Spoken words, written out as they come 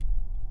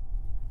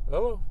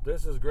Hello,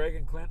 this is Greg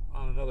and Clint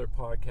on another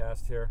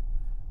podcast here.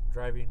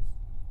 Driving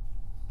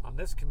on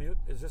this commute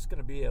is just going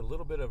to be a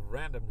little bit of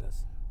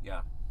randomness.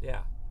 Yeah.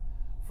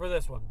 For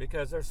this one,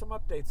 because there's some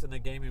updates in the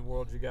gaming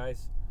world, you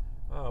guys.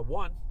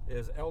 One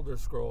is Elder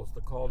Scrolls,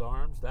 The Call to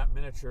Arms. That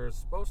miniature is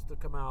supposed to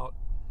come out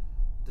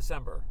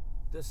December,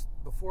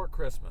 before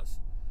Christmas.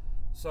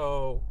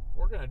 So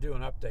we're going to do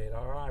an update,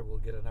 or I will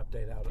get an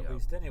update out at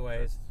least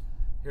anyways,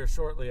 here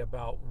shortly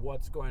about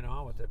what's going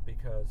on with it,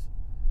 because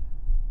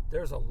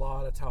there's a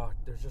lot of talk.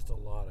 There's just a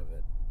lot of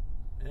it.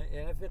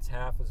 And if it's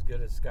half as good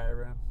as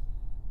Skyrim,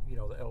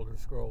 the Elder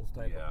Scrolls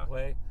type of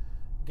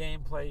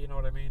gameplay, you know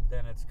what I mean,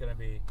 then it's going to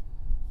be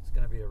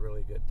a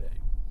really good thing.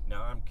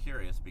 Now, I'm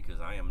curious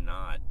because I am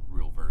not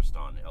real versed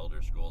on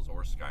Elder Scrolls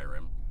or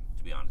Skyrim,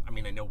 to be honest. I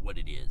mean, I know what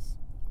it is.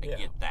 I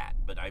get that,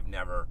 but I've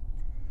never...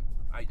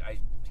 I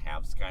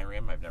have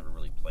Skyrim. I've never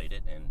really played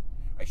it, and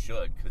I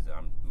should, because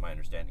my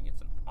understanding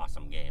it's an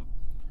awesome game.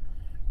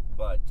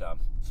 But,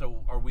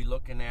 so are we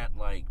looking at,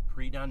 like,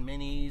 pre-done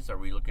minis? Are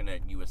we looking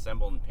at you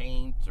assemble and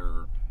paint,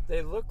 or...?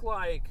 They look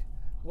like...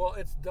 Well,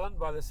 it's done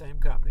by the same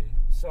company.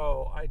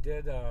 So I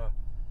did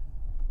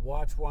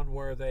watch one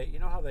where they... You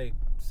know how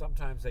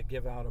sometimes they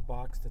give out a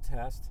box to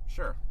test?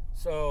 Sure.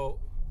 So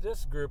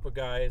this group of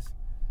guys,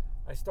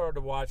 I started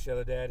to watch the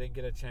other day. I didn't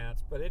get a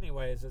chance. But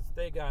anyways,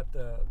 they got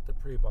the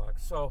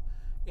pre-box. So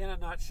in a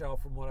nutshell,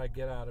 from what I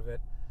get out of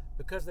it,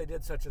 because they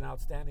did such an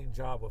outstanding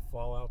job with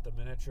Fallout, the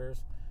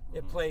miniatures...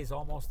 It plays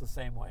almost the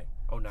same way.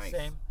 Oh, nice.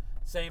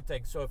 Same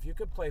thing. So if you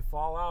could play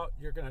Fallout,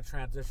 you're going to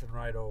transition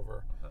right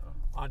over.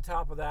 On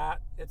top of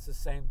that, it's the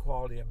same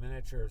quality of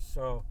miniatures.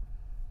 So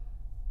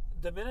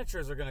the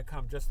miniatures are going to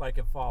come just like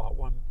in Fallout,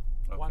 one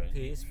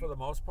piece for the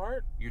most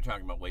part. You're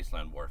talking about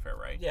Wasteland Warfare,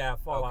 right? Yeah,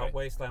 Fallout,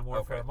 Wasteland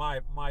Warfare.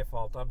 Okay. My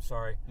fault. I'm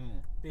sorry,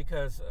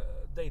 because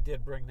they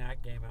did bring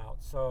that game out.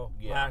 So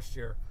last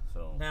year.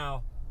 So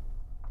now.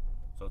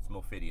 So it's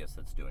Mophidius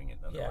that's doing it,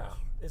 in other words.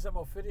 Is it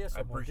Mophidius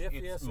or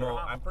Modifius?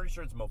 I'm pretty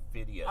sure it's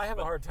Mophidius. I have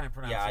a hard time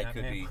pronouncing that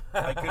name.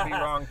 I could be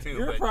wrong, too.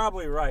 You're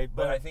probably right.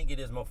 But I think it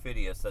is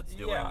Mophidius that's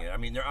doing it. I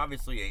mean, they're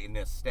obviously an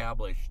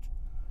established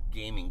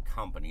gaming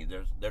company.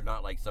 They're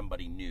not like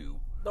somebody new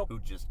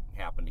who just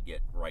happened to get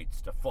rights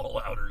to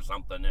Fallout or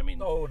something. I mean,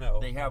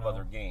 they have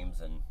other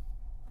games.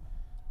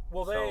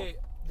 Well,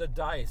 the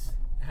dice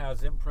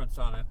has imprints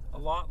on it, a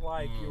lot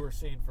like you were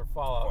seeing for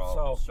Fallout.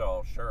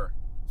 So sure.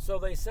 So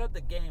they said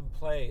the game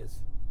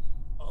plays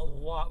a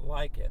lot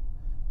like it.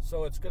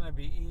 So it's going to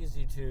be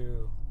easy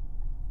to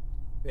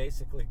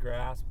basically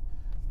grasp.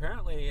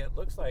 Apparently it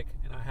looks like,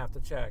 and I have to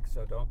check,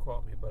 so don't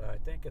quote me, but I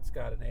think it's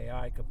got an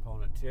AI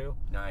component too.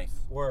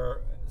 Nice.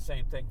 Where,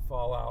 same thing,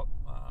 Fallout,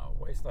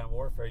 Wasteland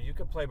Warfare, you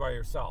could play by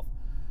yourself,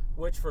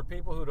 which for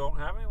people who don't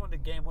have anyone to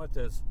game with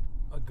is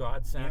a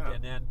godsend. Yeah.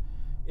 And then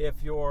if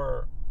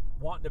you're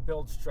wanting to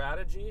build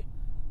strategy,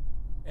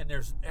 and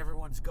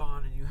everyone's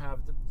gone, and you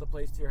have the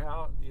place to your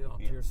house,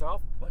 to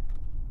yourself. What?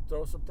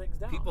 Throw some things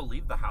down. People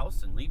leave the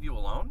house and leave you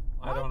alone?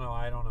 What? I don't know.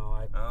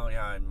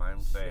 I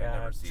might say I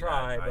never see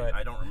that. But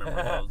I don't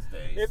remember those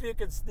days. If you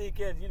can sneak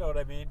in, you know what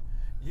I mean.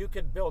 You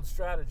can build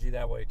strategy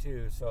that way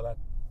too. So that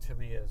to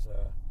me is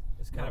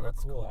kind of a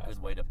cool aspect.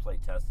 Good way to play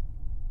test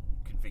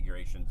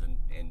configurations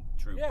and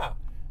troops. Yeah,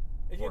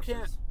 and you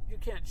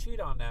can't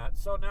cheat on that.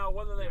 So now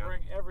whether they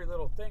bring every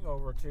little thing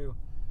over to.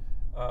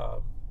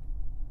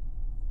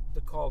 The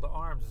Call to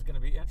Arms is going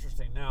to be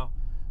interesting. Now,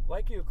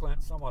 like you,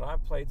 Clint, somewhat,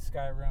 I've played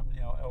Skyrim,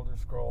 Elder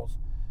Scrolls.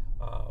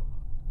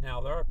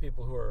 Now, there are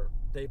people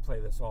they play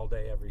this all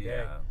day, every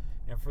day.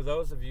 And for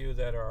those of you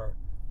that are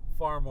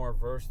far more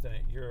versed in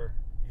it, you're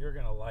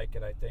going to like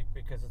it, I think,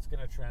 because it's going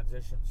to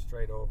transition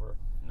straight over.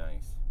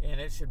 Nice. And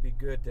it should be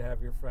good to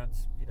have your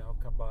friends,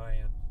 come by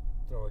and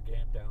throw a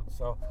game down.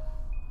 So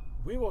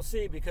we will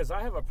see, because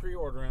I have a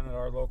pre-order in at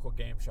our local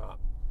game shop.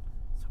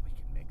 So we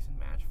can mix and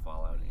match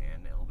Fallout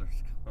and Elder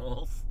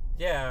Scrolls.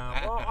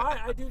 Yeah, well,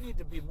 I do need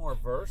to be more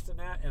versed in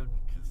that, and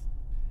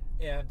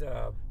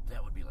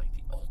that would be like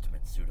the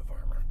ultimate suit of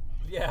armor.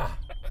 Yeah.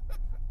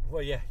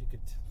 Well, yeah, you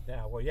could.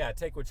 Yeah, well, yeah.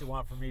 Take what you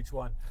want from each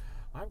one.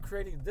 I'm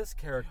creating this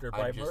character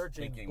by merging. I'm just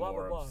thinking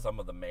more of some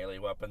of the melee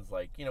weapons.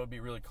 Like, it'd be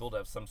really cool to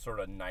have some sort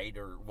of knight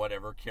or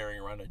whatever carrying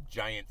around a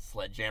giant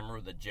sledgehammer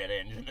with a jet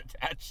engine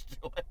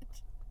attached to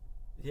it.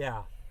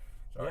 Yeah.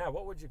 Sorry. Yeah.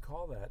 What would you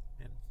call that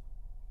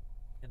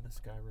in the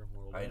Skyrim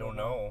world? I don't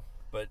know,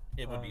 but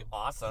it would be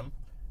awesome.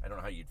 I don't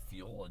know how you'd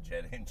fuel a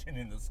jet engine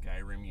in the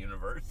Skyrim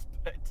universe,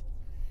 but...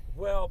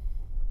 Well,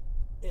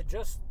 it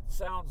just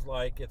sounds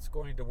like it's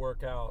going to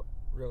work out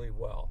really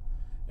well.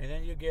 And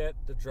then you get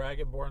the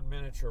Dragonborn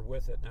miniature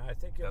with it. Now, I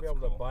think you'll be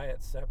able to buy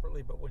it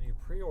separately, but when you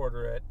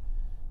pre-order it,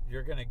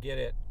 you're going to get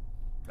it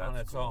on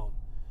its own.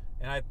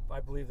 And I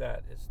believe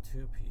that is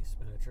 2-piece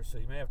miniature, so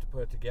you may have to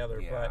put it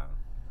together.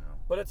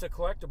 But it's a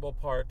collectible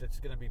part that's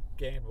going to be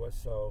gamed with,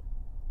 so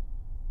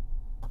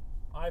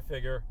I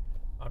figure...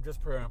 I'm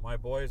just praying. My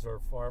boys are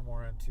far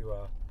more into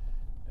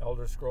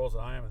Elder Scrolls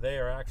than I am, and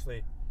they're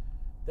actually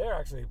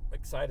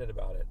excited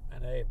about it.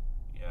 And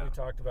we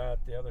talked about it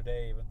the other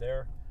day. Even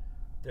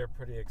they're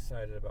pretty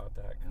excited about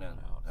that coming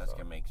out. That's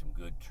going to make some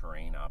good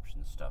terrain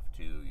option stuff,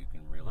 too. You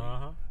can really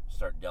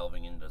start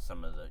delving into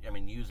some of the... I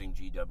mean, using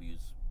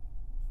GW's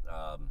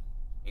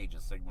Age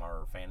of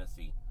Sigmar or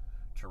Fantasy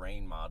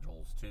terrain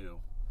modules, too,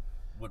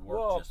 would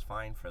work just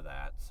fine for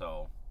that,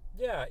 so...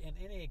 Yeah, in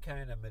any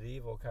kind of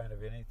medieval kind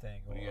of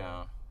anything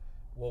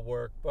will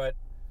work. But,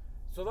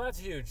 so that's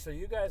huge. So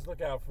you guys look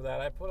out for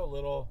that. I put a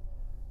little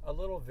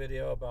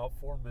video, about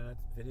 4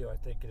 minutes video, I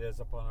think it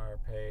is, up on our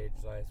page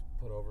that I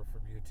put over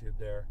from YouTube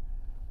there.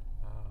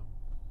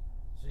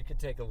 So you can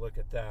take a look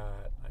at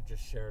that. I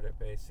just shared it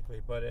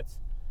basically. But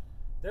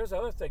there's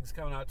other things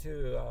coming out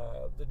too.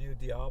 The new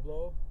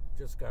Diablo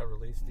just got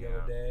released the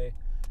other day.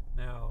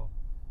 Now,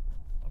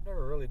 I've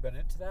never really been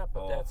into that,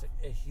 but that's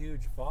a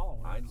huge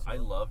following. I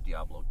love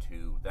Diablo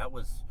 2. That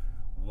was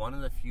one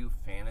of the few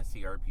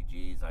fantasy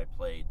RPGs I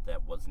played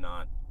that was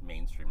not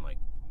mainstream, like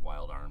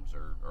Wild Arms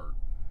or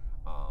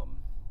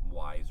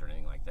Wise or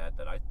anything like that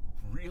I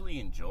really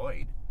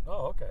enjoyed.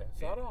 Oh, okay.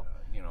 So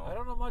I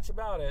don't know much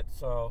about it,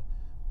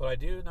 but I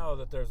do know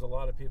that there's a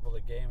lot of people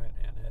that game it,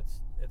 and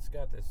it's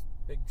got this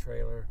big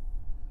trailer,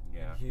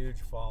 and huge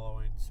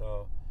following.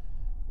 So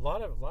a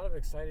lot of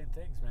exciting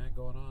things, man,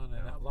 going on,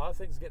 and a lot of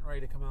things getting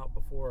ready to come out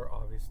before,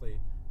 obviously,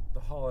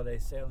 the holiday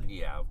sailing.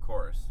 Yeah, of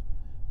course.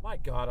 My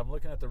God, I'm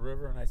looking at the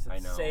river and I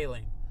said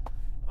sailing.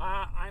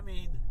 I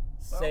mean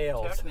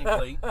sails.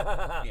 Technically,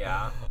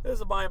 yeah.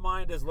 My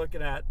mind is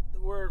looking at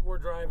we're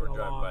driving along. We're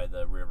driving by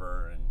the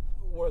river and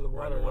where the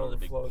water one of the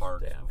big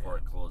parks before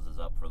it closes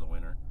up for the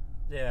winter.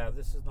 Yeah,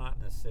 this is not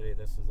in the city.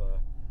 This is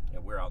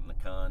we're out in the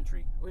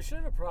country. We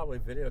should have probably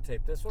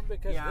videotaped this one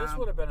because this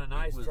would have been a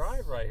nice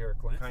drive right here,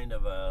 Clint. Kind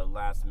of a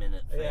last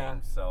minute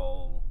thing.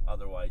 So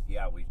otherwise,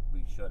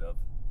 we should have.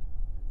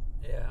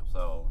 Yeah.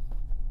 So.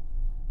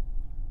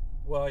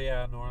 Well,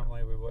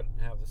 normally we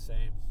wouldn't have the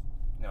same.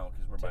 No,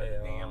 because we're by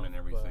the dam and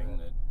everything.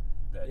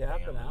 That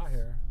I've been out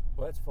here.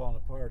 Well, it's falling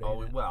apart.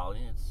 Well,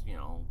 it's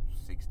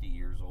 60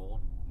 years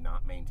old,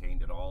 not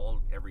maintained at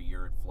all. Every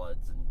year it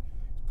floods and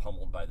it's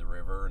pummeled by the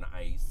river and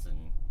ice,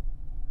 and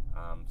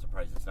I'm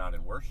surprised it's not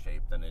in worse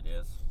shape than it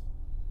is.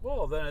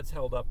 Well, then it's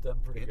held up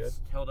pretty good. It's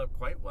held up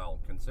quite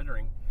well,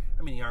 considering.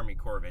 I mean, the Army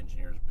Corps of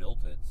Engineers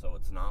built it, so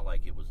it's not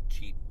like it was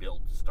cheap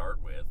built to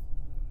start with.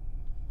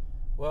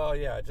 Well,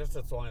 just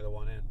it's only the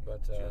one end,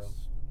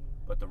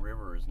 but the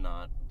river is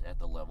not at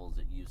the levels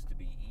it used to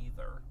be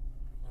either.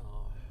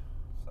 Oh.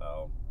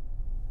 So.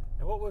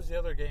 And what was the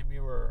other game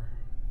you were?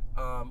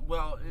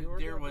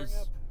 There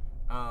was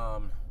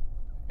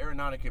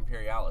Aeronautica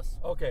Imperialis.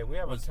 Okay, we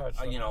haven't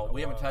touched.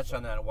 We haven't touched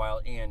on that in a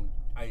while, and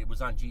it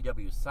was on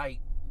GW's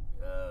site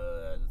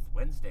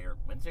Wednesday or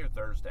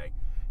Thursday,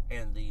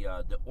 and the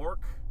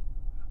orc.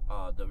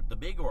 The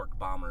big orc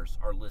bombers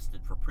are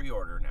listed for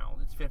pre-order now.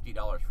 It's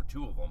 $50 for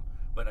 2 of them,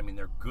 but I mean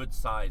they're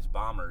good-sized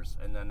bombers,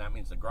 and then that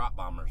means the Grot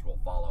bombers will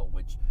follow.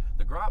 Which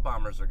the Grot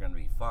bombers are going to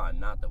be fun.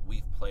 Not that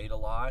we've played a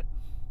lot,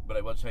 but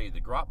I will tell you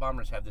the Grot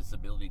bombers have this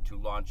ability to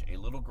launch a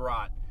little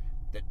Grot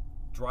that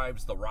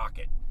drives the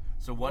rocket.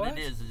 So what it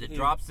is it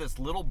drops this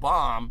little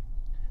bomb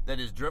that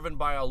is driven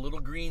by a little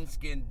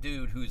green-skinned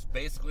dude who's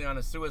basically on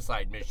a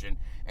suicide mission,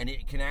 and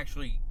it can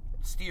actually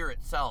steer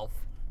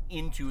itself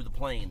into the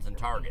planes and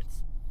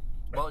targets.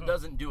 Well, it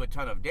doesn't do a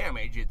ton of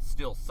damage. It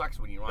still sucks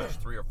when you launch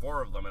 3 or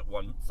 4 of them at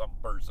some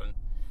person.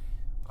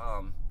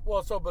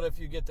 But if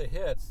you get the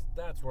hits,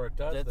 that's where it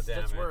does the damage.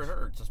 That's where it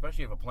hurts,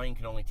 especially if a plane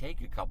can only take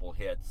a couple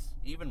hits.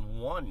 Even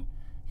one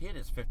hit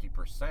is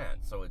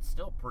 50%, so it's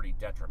still pretty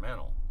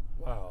detrimental.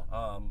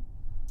 Wow.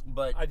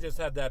 But I just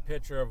had that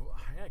picture of,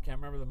 I can't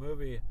remember the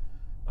movie.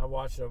 I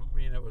watched it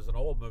was an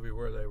old movie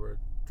where they were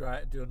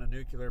doing a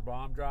nuclear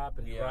bomb drop,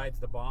 and he rides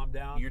the bomb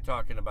down. You're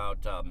talking about...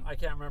 I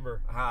can't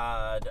remember.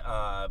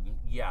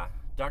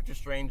 Dr.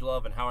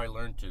 Strangelove and How I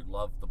Learned to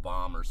Love the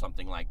Bomb or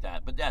something like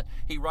that. But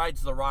he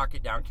rides the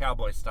rocket down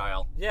cowboy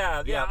style.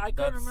 Yeah, I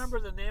couldn't remember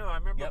the name. I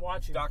remember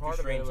watching Dr. part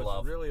Strangelove. of it. It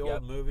was a really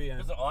old movie. And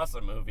it was an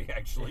awesome movie,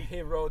 actually.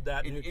 He rode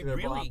that nuclear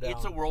bomb down.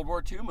 It's a World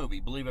War II movie,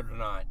 believe it or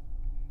not.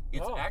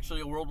 It's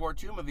actually a World War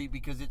II movie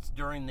because it's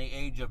during the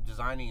age of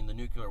designing the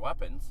nuclear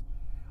weapons.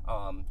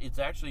 It's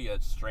actually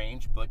a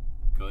strange but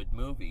good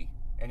movie,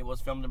 and it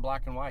was filmed in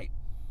black and white.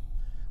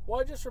 Well,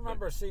 I just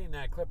remember seeing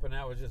that clip, and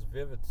that was just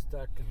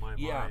stuck in my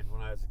mind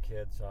when I was a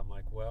kid. So I'm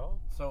like, well.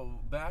 So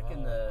back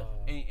in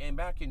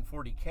back in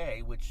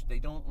 40K, which they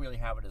don't really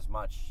have it as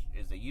much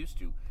as they used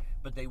to,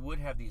 but they would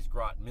have these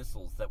Grot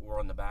missiles that were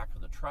on the back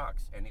of the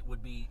trucks, and it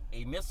would be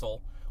a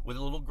missile with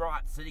a little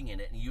Grot sitting in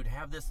it, and you'd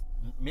have this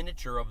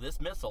miniature of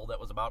this missile that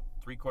was about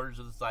 3/4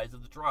 of the size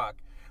of the truck,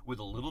 with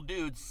a little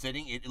dude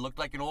sitting. It looked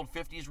like an old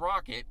 50s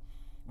rocket.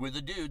 With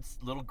the dudes,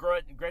 little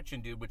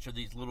Gretchen dude, which are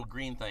these little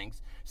green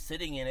things,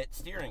 sitting in it,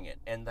 steering it.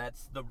 And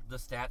that's the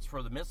stats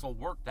for the missile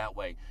worked that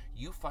way.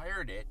 You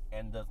fired it,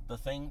 and the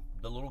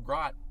little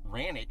Grot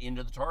ran it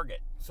into the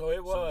target. So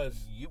it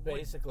was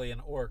basically an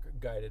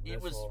orc-guided missile.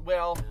 It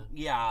was,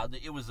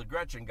 it was a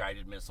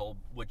Gretchen-guided missile,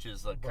 which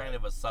is kind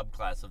of a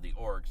subclass of the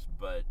orcs,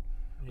 but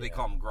they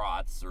call them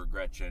Grots or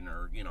Gretchen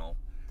or,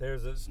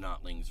 There's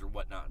snotlings or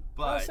whatnot.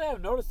 But I say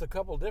I've noticed a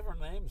couple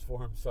different names for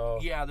them. So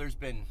yeah, there's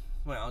been.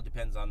 Well, it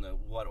depends on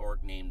what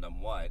orc named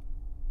them what.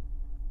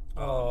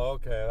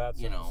 Okay, that's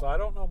so I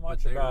don't know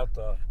much about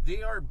the.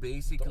 They are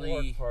basically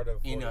orc part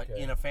of 40K.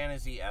 In a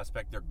fantasy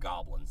aspect. They're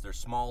goblins. They're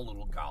small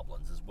little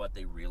goblins, is what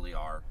they really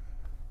are,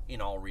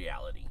 in all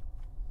reality.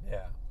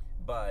 Yeah.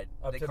 But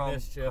they call them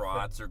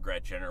Kratz or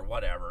Gretchen or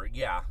whatever.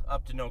 Yeah,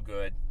 up to no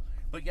good.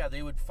 But yeah,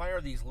 they would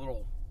fire these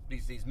little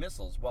these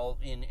missiles. Well,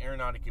 in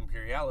Aeronautic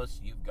Imperialis,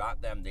 you've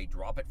got them. They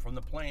drop it from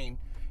the plane.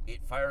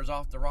 It fires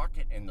off the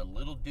rocket, and the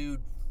little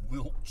dude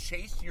will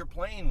chase your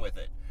plane with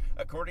it.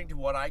 According to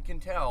what I can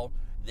tell,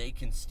 they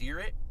can steer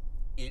it.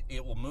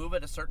 It will move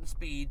at a certain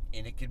speed,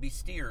 and it can be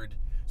steered.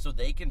 So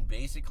they can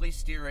basically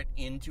steer it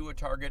into a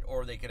target,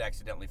 or they could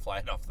accidentally fly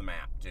it off the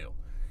map, too.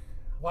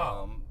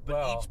 Wow.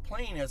 But each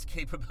plane has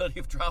capability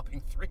of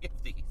dropping 3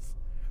 of these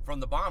from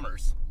the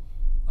bombers.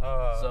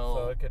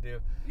 So it could do.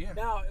 Yeah.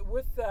 Now,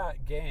 with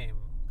that game,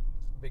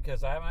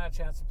 because I haven't had a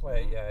chance to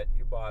play it yet,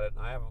 you bought it,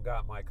 and I haven't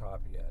got my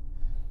copy yet.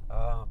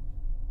 I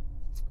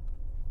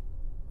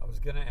was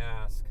going to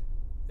ask,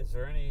 is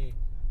there any,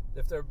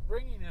 if they're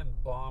bringing in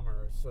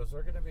bombers, so is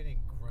there going to be any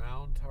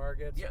ground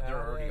targets? Yeah, there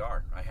already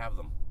are. I have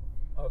them.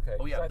 Okay.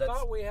 Oh, yeah. I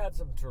thought we had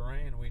some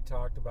terrain we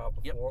talked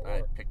about before. Yep,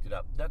 I picked it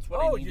up. That's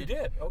what I needed. Oh, you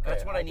did? Okay.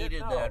 That's what I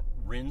needed that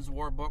Rin's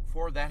War book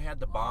for. That had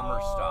the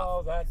bomber stuff.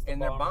 Oh, that's the and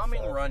bomber their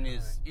bombing stuff, run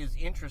is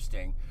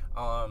interesting.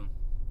 I'm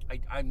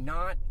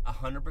not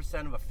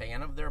 100% of a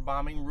fan of their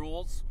bombing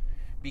rules,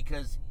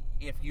 because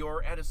if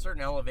you're at a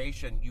certain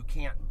elevation, you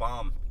can't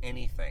bomb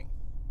anything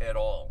at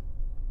all.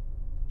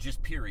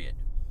 Just period.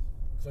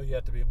 So you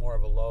have to be more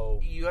of a low...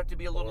 You have to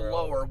be a little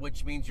lower,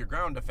 which means your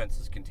ground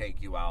defenses can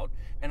take you out.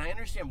 And I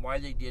understand why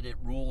they did it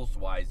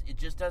rules-wise. It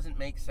just doesn't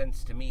make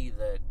sense to me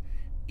that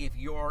if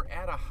you're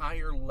at a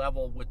higher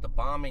level with the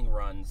bombing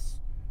runs...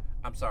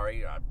 I'm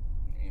sorry,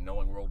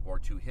 knowing World War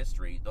II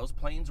history, those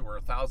planes were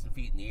 1,000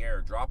 feet in the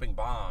air dropping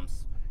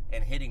bombs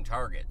and hitting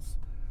targets.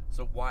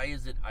 So why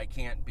is it I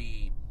can't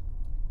be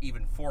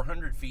even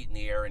 400 feet in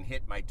the air and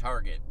hit my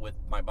target with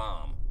my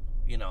bomb?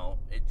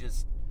 It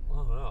just... I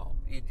don't know.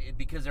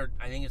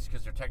 I think it's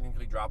because they're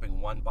technically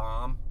dropping one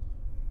bomb.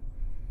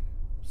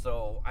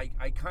 So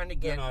I kind of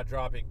get... They're not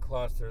dropping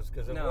clusters,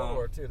 because in World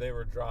War II they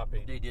were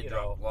dropping... They did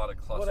drop a lot of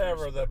clusters.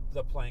 Whatever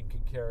the plane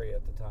could carry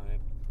at the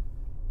time.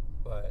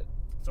 But...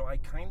 So I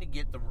kind of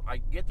get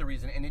the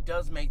reason, and it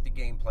does make the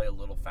gameplay a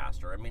little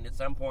faster. I mean, at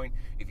some point,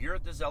 if you're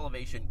at this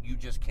elevation, you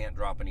just can't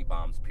drop any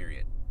bombs,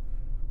 period.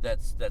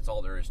 That's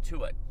all there is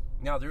to it.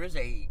 Now, there is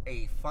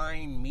a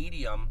fine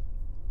medium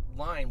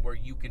line where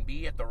you can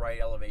be at the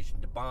right elevation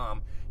to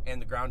bomb,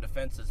 and the ground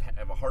defenses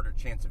have a harder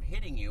chance of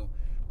hitting you,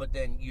 but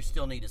then you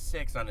still need a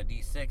 6 on a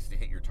d6 to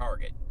hit your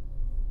target.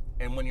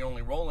 And when you're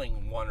only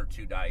rolling 1 or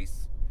 2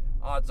 dice,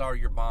 odds are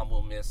your bomb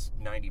will miss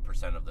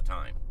 90% of the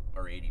time,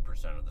 or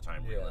 80% of the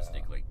time,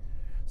 realistically.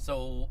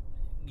 So,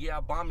 yeah,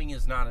 bombing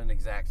is not an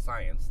exact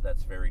science.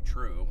 That's very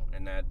true,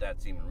 and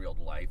that's even real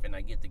to life. And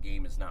I get the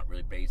game is not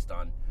really based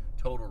on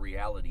total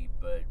reality,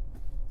 but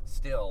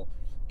still...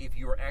 If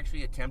you're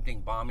actually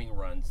attempting bombing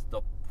runs,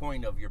 the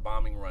point of your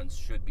bombing runs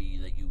should be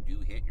that you do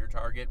hit your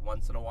target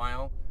once in a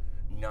while,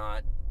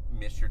 not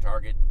miss your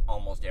target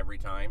almost every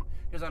time.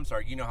 Because I'm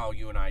sorry, you know how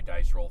you and I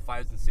dice roll.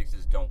 5s and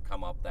 6s don't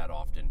come up that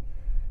often.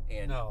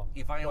 And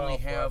if I only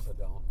have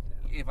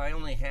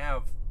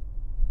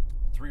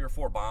 3 or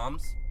 4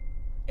 bombs,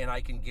 and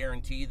I can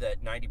guarantee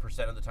that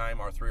 90% of the time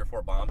our 3 or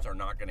 4 bombs are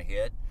not going to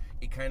hit,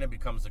 it kind of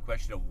becomes the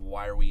question of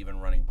why are we even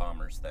running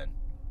bombers then?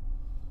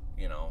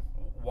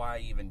 Why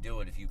even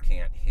do it if you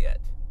can't hit?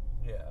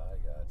 Yeah, I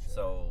gotcha.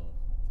 So,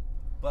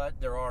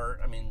 but there are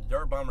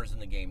bombers in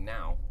the game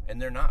now,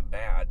 and they're not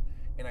bad.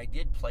 And I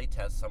did play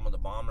test some of the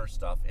bomber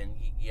stuff, and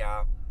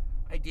yeah,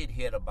 I did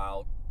hit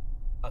about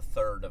a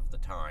third of the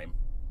time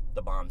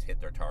the bombs hit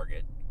their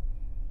target.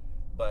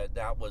 But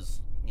that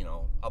was,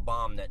 a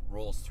bomb that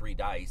rolls 3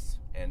 dice,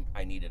 and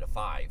I needed a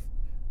 5.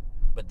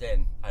 But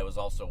then I was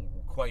also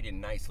quite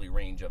in nicely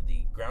range of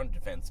the ground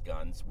defense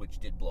guns, which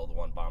did blow the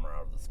one bomber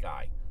out of the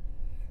sky.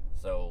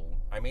 So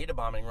I made a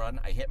bombing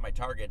run, I hit my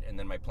target, and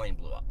then my plane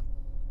blew up.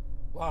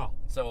 Wow.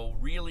 So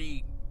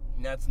really,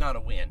 that's not a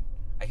win.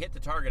 I hit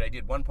the target, I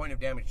did 1 point of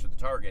damage to the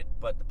target,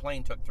 but the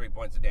plane took 3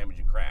 points of damage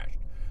and crashed.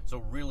 So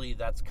really,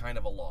 that's kind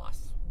of a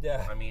loss.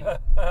 Yeah. I mean... it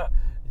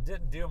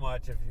didn't do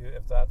much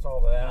if that's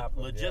all that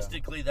happened.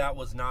 Logistically, that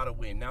was not a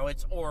win. Now,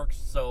 it's orcs,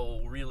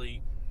 so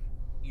really,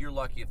 you're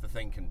lucky if the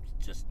thing can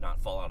just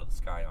not fall out of the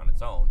sky on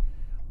its own.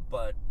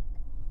 But...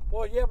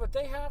 Well, yeah, but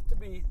they have to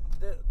be...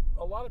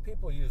 A lot of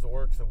people use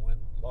orcs and win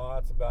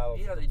lots of battles.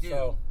 Yeah, they do.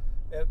 So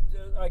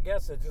I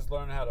guess it's just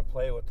learning how to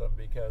play with them,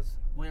 because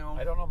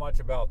I don't know much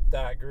about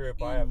that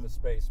group. I have the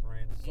Space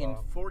Marines. So. In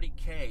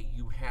 40K,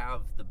 you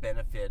have the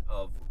benefit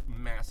of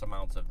mass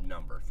amounts of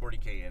number.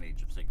 40K and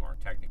Age of Sigmar,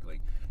 technically.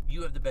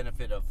 You have the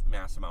benefit of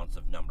mass amounts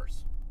of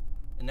numbers.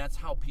 And that's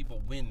how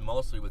people win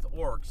mostly with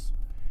orcs,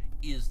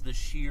 is the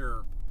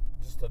sheer...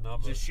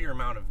 Just sheer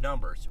amount of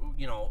numbers.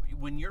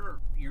 When your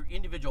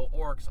individual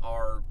orcs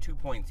are 2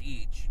 points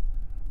each,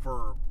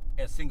 for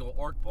a single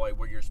orc boy,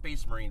 where your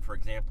Space Marine, for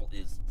example,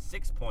 is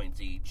 6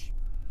 points each,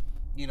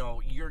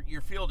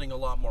 you're fielding a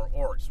lot more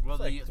orcs.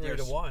 Well, it's like 3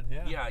 to 1,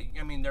 yeah. Yeah,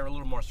 I mean, they're a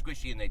little more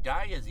squishy and they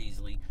die as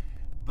easily,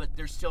 but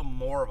there's still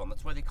more of them.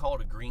 That's why they call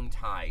it a green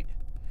tide.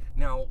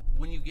 Now,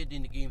 when you get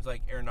into games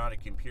like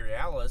Aeronautic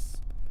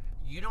Imperialis,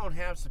 you don't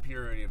have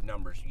superiority of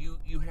numbers.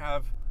 You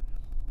have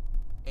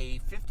a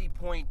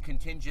 50-point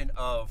contingent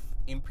of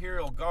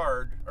Imperial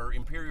Guard or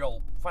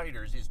Imperial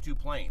fighters is 2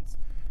 planes.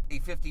 A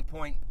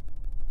 50-point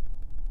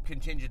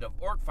contingent of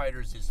Orc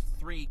fighters is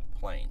 3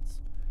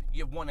 planes.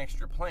 You have 1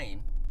 extra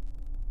plane,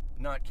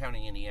 not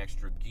counting any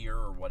extra gear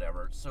or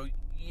whatever. So,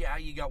 yeah,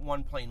 you got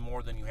 1 plane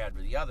more than you had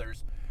for the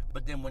others.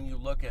 But then when you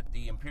look at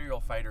the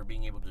Imperial fighter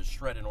being able to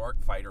shred an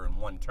Orc fighter in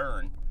 1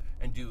 turn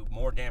and do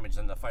more damage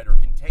than the fighter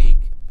can take,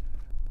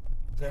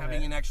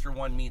 having an extra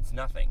 1 means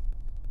nothing.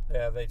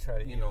 Yeah, they try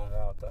to even it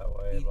out that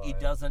way. It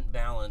doesn't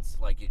balance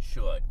like it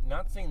should.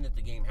 Not saying that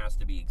the game has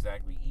to be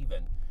exactly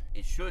even.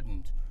 It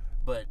shouldn't.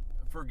 But,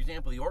 for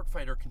example, the Orc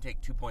fighter can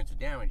take 2 points of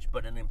damage,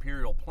 but an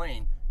Imperial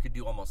plane could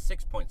do almost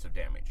 6 points of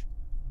damage.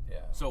 Yeah.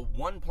 So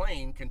 1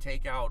 plane can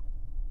take out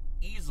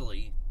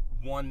easily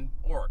 1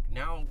 Orc.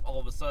 Now,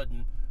 all of a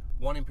sudden,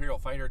 1 Imperial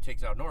fighter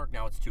takes out an Orc.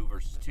 Now it's 2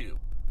 versus 2.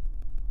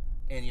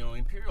 And,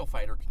 Imperial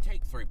fighter can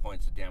take 3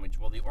 points of damage,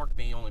 while the Orc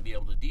may only be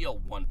able to deal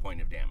 1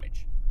 point of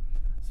damage.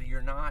 So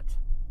you're not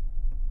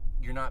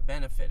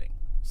benefiting.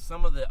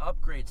 Some of the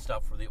upgrade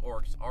stuff for the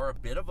Orcs are a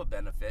bit of a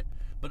benefit,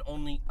 but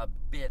only a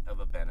bit of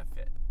a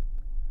benefit.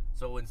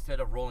 So instead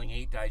of rolling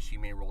 8 dice, she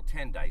may roll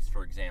 10 dice,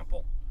 for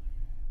example.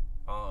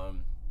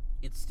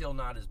 It's still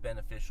not as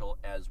beneficial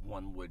as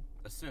one would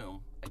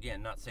assume.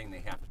 Again, not saying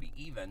they have to be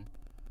even.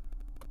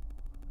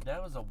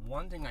 That was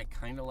one thing I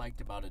kind of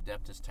liked about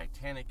Adeptus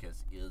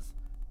Titanicus is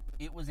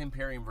it was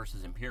Imperium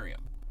versus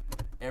Imperium.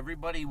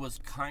 Everybody was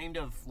kind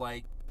of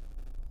like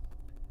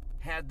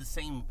had the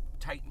same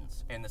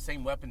Titans and the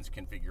same weapons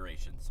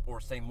configurations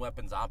or same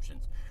weapons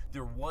options.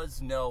 There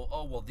was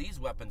no, these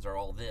weapons are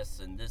all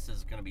this and this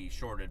is going to be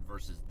shorted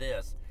versus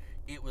this.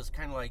 It was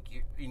kind of like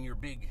in your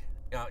big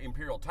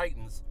Imperial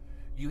Titans,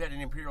 you had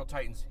an Imperial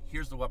Titans,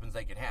 here's the weapons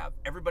they could have.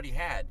 Everybody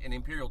had an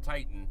Imperial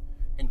Titan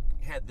and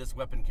had this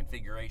weapon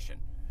configuration.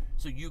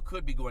 So you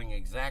could be going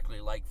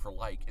exactly like for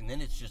like, and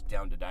then it's just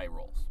down to die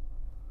rolls.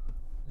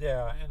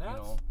 Yeah, and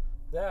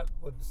that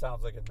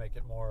sounds like it'd make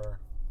it more,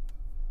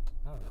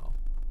 I don't know.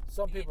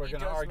 Some people are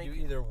going to argue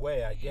either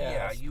way, I guess.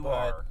 Yeah, you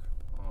are.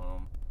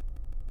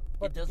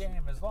 But the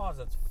game, as long as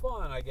it's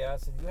fun, I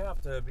guess, and you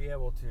have to be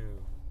able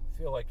to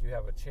feel like you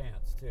have a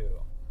chance, too.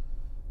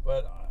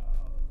 But,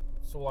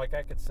 so like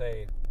I could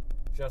say,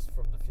 just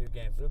from the few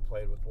games we've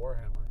played with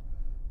Warhammer,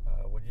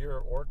 when your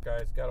Orc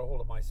guys got a hold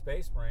of my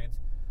Space Marines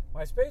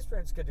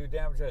could do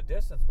damage at a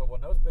distance, but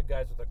when those big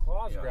guys with the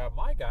claws grabbed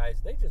my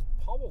guys, they just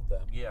pummeled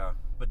them. Yeah,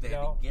 but they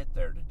had to get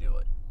there to do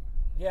it.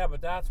 Yeah,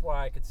 but that's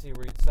why I could see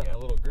where you'd send the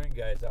little green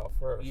guys out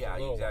first. Yeah,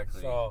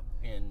 exactly. So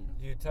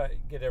you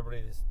get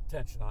everybody's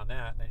attention on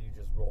that, and then you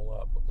just roll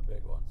up with the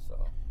big ones.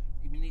 So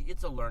I mean,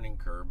 it's a learning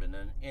curve,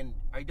 and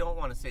I don't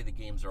want to say the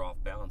games are off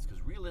balance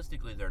because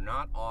realistically they're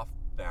not off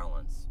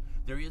balance.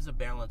 There is a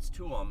balance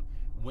to them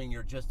when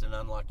you're just an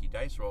unlucky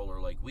dice roller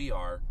like we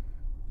are.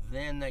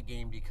 Then that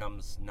game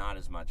becomes not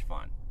as much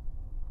fun.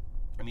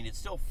 I mean, it's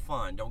still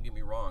fun. Don't get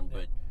me wrong,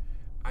 but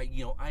I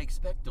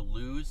expect to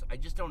lose. I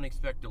just don't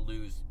expect to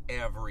lose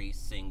every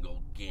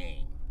single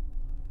game.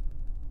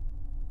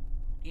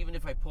 Even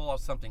if I pull off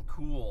something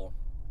cool,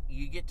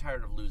 you get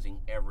tired of losing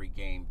every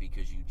game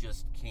because you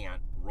just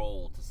can't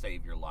roll to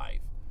save your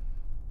life.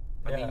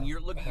 I mean, you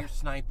look at your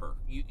sniper.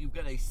 You've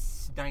got a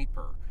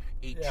sniper,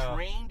 a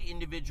trained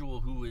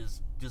individual who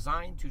is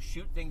designed to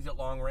shoot things at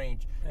long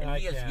range, and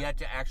he has yet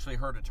to actually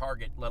hurt a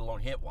target, let alone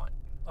hit one.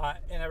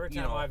 And every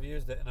time I've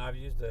used it, and I've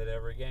used it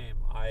every game,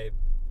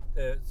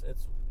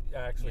 it's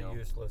actually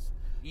useless.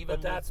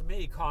 But that's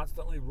me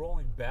constantly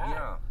rolling back.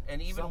 Yeah,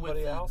 and even with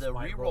the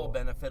reroll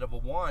benefit of a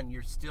 1,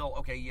 you're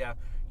still,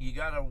 you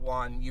got a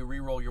 1, you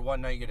reroll your 1,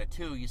 now you get a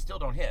 2, you still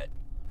don't hit.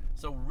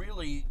 So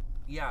really,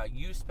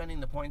 you spending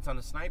the points on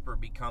a sniper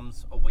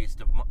becomes a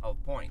waste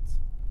of points.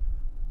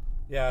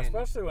 Yeah,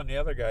 especially when the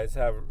other guys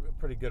have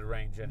pretty good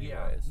range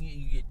anyways.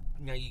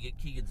 Yeah, you get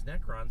Keegan's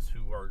Necrons,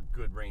 who are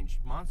good range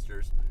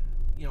monsters.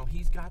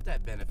 He's got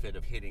that benefit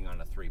of hitting on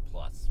a 3+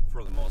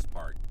 for the most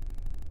part.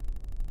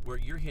 Where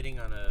you're hitting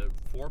on a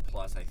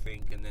 4+, I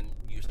think, and then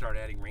you start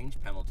adding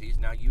range penalties.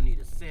 Now you need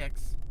a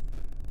 6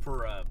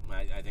 for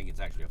I think it's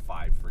actually a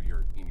 5 for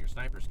in your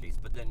sniper's case.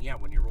 But then,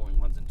 when you're rolling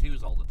 1s and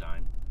 2s all the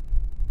time,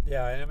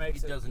 and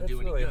it doesn't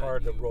do any good. It's really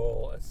hard to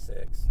roll a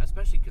 6,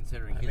 especially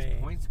considering his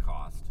points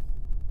cost.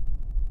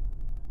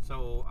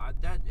 So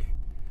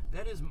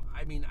that is,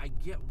 I mean, I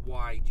get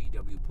why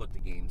GW put the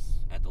games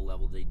at the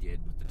level they did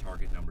with the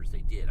target numbers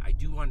they did. I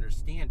do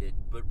understand it,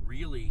 but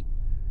really,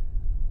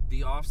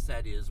 the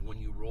offset is when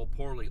you roll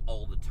poorly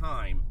all the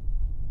time,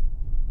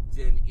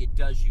 then it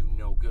does you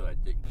no good.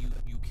 That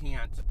you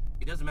can't,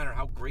 it doesn't matter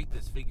how great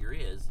this figure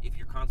is, if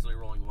you're constantly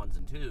rolling 1s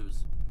and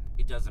 2s,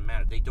 it doesn't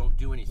matter. They don't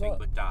do anything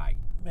but die.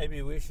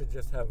 Maybe we should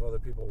just have other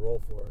people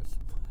roll for us.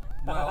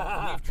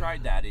 Well, we've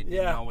tried that. It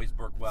didn't always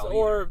work well either.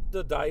 Or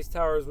the dice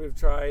towers we've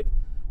tried.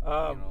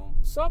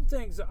 Some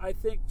things, I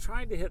think,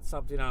 trying to hit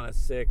something on a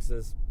 6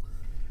 is,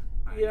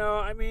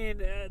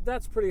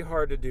 that's pretty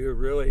hard to do,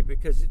 really,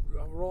 because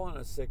rolling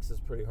a 6 is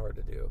pretty hard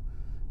to do.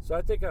 So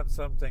I think on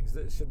some things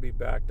that should be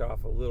backed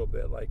off a little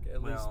bit, like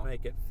at least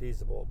make it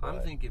feasible. But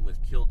I'm thinking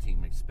with Kill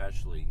Team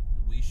especially,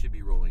 we should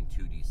be rolling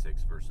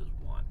 2d6 versus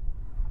 1.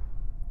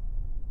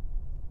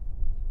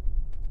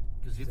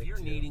 Because if you're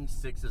needing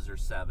 6s or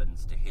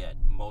 7s to hit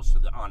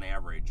on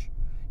average,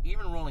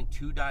 even rolling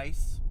 2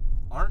 dice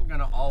aren't going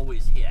to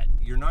always hit.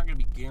 You're not going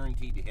to be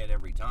guaranteed to hit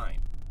every time.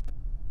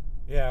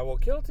 Yeah, well,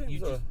 Kill Team's you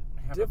just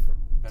have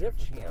different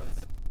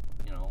chance.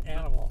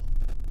 Animal.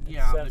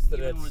 Yeah, but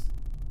even with...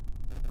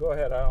 Go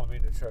ahead, I don't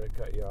mean to try to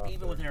cut you off.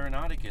 Even with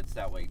Aeronautica, it's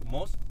that way.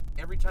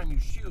 Every time you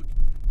shoot,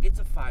 it's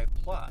a 5+.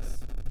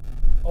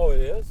 Oh,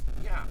 it is?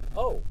 Yeah.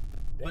 Oh,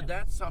 damn. But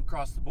that's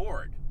across the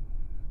board.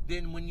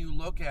 Then when you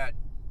look at,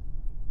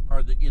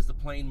 is the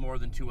plane more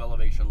than 2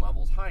 elevation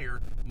levels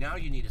higher, now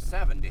you need a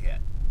 7 to hit.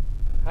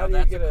 How do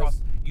you get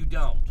You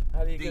don't.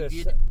 How do you They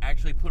did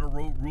actually put a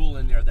rule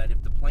in there that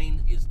if the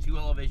plane is 2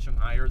 elevation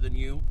higher than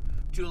you,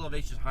 2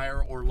 elevations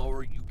higher or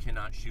lower, you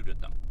cannot shoot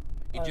at them.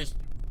 It just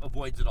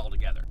avoids it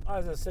altogether. I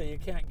was going to say, you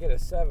can't get a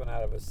 7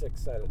 out of a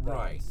 6-sided die.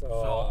 Right.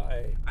 So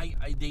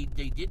they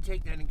did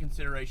take that in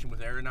consideration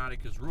with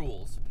Aeronautica's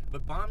rules,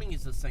 but bombing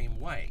is the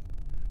same way.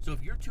 So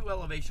if you're 2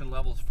 elevation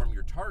levels from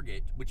your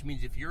target, which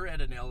means if you're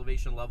at an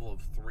elevation level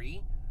of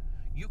 3,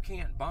 you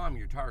can't bomb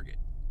your target.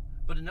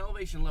 But an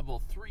elevation level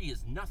of 3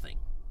 is nothing.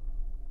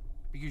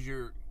 Because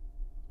you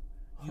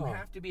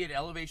have to be at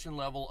elevation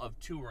level of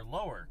 2 or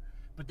lower.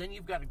 But then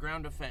you've got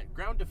ground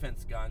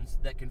defense guns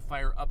that can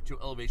fire up to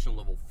elevation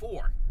level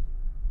 4.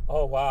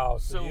 Oh, wow.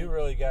 So you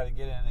really got to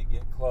get in and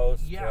get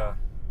close. Yeah.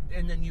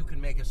 And then you can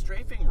make a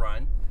strafing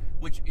run,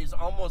 which is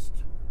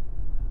almost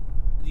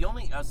the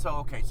only...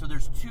 So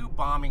there's 2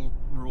 bombing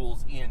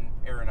rules in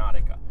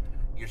Aeronautica.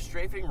 Your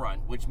strafing run,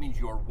 which means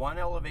you're 1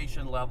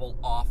 elevation level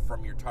off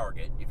from your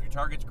target. If your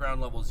target's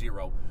ground level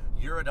 0,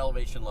 you're at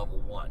elevation level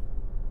 1.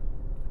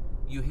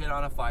 You hit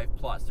on a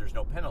 5+, there's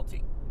no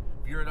penalty.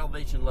 If you're at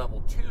elevation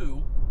level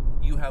 2,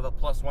 you have a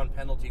 +1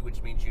 penalty,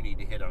 which means you need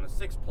to hit on a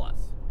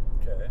 6+.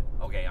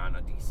 Okay, on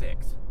a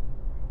d6.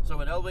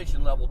 So at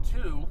elevation level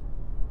 2,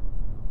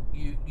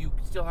 you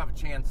still have a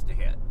chance to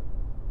hit.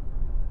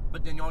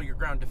 But then all your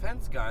ground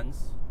defense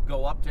guns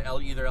go up to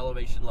either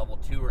elevation level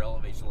 2 or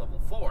elevation level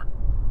 4.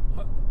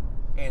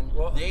 And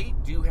they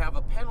do have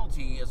a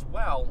penalty as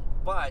well,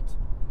 but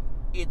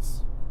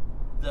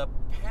the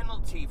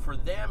penalty for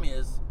them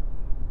is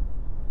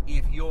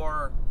if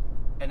you're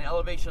an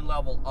elevation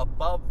level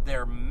above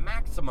their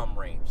maximum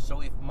range. So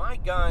if my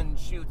gun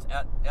shoots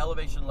at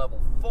elevation level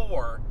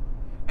 4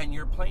 and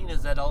your plane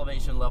is at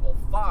elevation level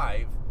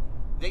 5,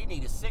 they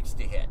need a 6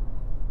 to hit.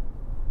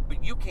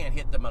 But you can't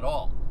hit them at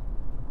all.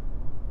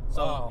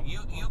 So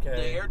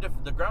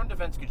the ground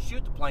defense could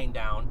shoot the plane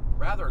down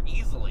rather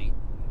easily,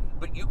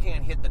 but you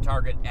can't hit the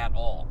target at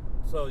all.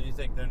 So you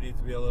think there needs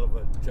to be a little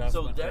bit of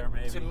adjustment there,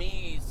 maybe? To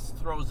me,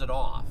 throws it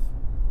off.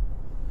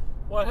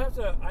 Well,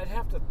 I'd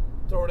have to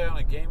throw down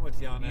a game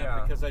with you on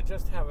that because I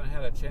just haven't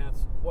had a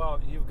chance. Well,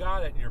 you've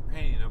got it and you're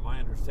painting them, I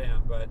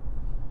understand, but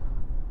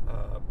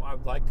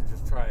I'd like to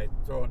just try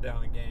throwing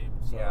down a game.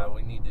 So. Yeah,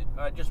 we need to.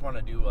 I just want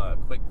to do a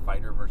quick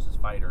fighter versus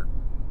fighter.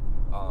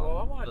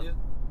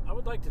 I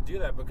would like to do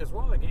that because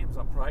one of the games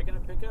I'm probably going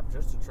to pick up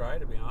just to try,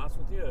 to be honest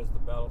with you, is the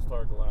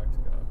Battlestar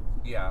Galactica.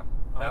 Yeah,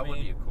 that would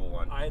be a cool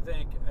one. I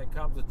think it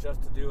comes with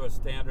just to do a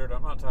standard.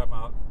 I'm not talking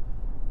about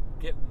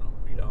getting,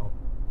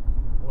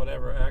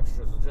 whatever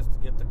extras, just to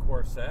get the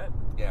core set.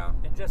 Yeah.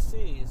 And just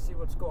see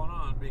what's going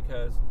on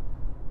because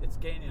it's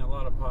gaining a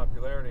lot of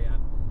popularity.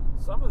 And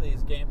some of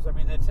these games,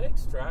 they take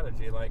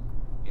strategy. Like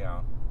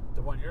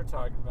the one you're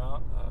talking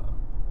about,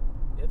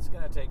 it's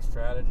going to take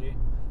strategy.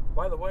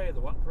 By the way,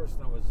 the one person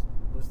that was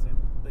listening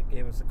that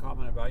gave us a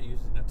comment about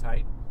using a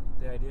Titan,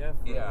 the idea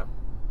for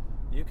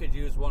you could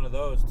use one of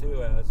those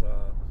too as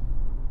a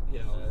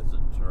as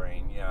a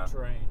terrain.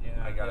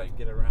 I gotta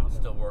get around.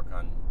 Still work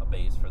on a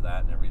base for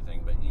that and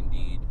everything, but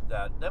indeed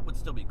that would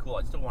still be cool.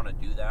 I still want to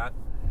do that.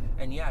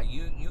 And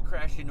you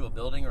crash into a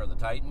building or the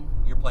Titan,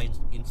 your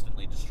plane's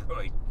instantly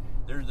destroyed.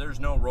 There's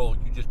no roll.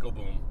 You just go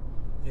boom.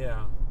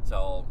 Yeah.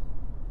 So.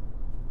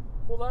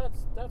 Well,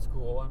 that's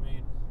cool.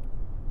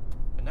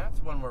 And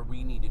that's one where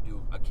we need to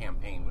do a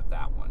campaign with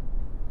that one.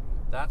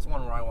 That's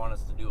one where I want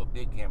us to do a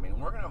big campaign.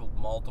 We're going to have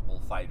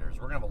multiple fighters.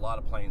 We're going to have a lot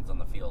of planes on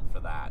the field for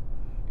that,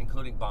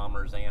 including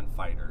bombers and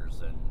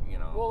fighters. And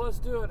Well, let's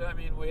do it.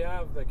 We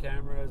have the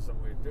cameras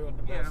and we're doing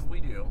the best. Yeah, we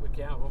do. We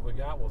can. What we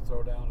got, we'll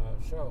throw down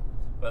a show.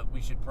 But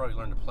we should probably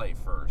learn to play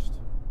first.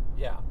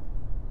 Yeah.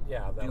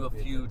 Do a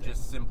few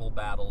just simple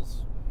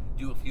battles.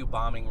 Do a few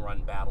bombing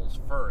run battles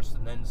first,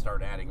 and then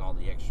start adding all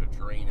the extra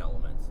terrain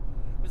elements.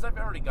 Because I've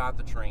already got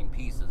the terrain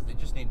pieces. They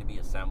just need to be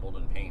assembled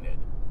and painted.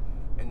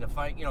 And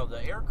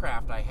the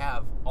aircraft I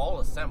have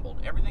all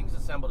assembled. Everything's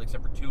assembled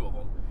except for 2 of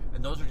them.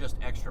 And those are just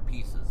extra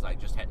pieces. I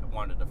just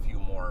wanted a few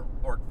more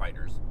orc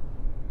fighters.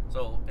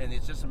 So, and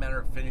it's just a matter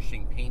of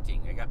finishing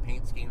painting. I got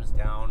paint schemes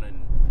down,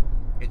 and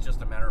it's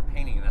just a matter of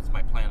painting, and that's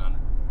my plan on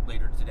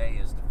later today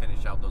is to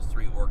finish out those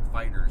 3 orc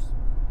fighters,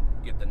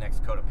 get the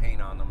next coat of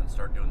paint on them, and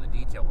start doing the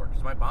detail work.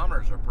 Because my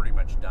bombers are pretty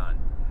much done.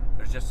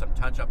 There's just some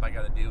touch-up I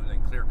got to do, and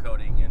then clear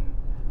coating, and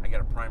I got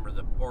to primer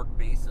the orc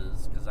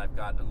bases, because I've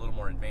got a little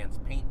more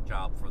advanced paint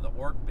job for the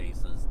orc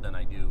bases than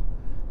I do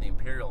the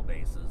Imperial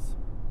bases.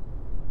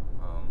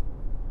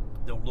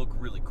 They'll look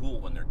really cool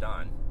when they're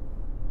done.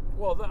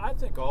 Well, I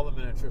think all the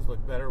miniatures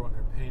look better when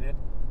they're painted.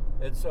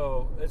 And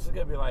so it's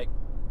going to be like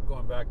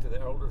going back to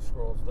the Elder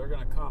Scrolls. They're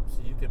going to come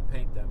so you can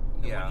paint them.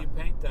 And when you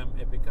paint them,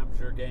 it becomes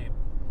your game.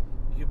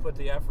 You put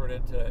the effort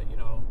into,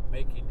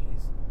 making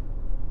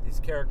these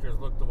characters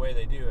look the way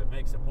they do. It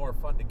makes it more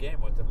fun to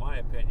game with, in my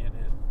opinion.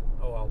 And,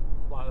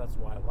 that's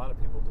why a lot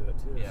of people do it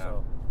too. Yeah.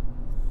 So.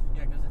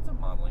 Yeah, because it's a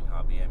modeling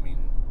hobby. I mean...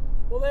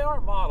 Well, they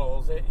are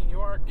models, and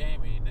you are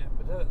gaming.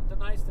 But the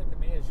nice thing to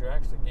me is you're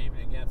actually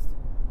gaming against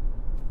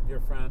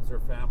your friends or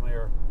family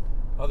or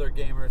other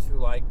gamers who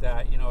like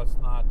that. It's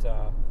not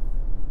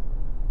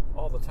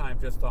all the time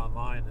just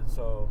online. And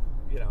so,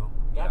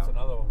 that's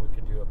another one we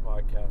could do a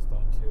podcast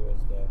on too.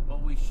 Well,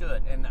 we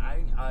should. And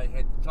I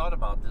had thought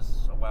about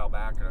this a while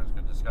back, and I was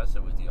going to discuss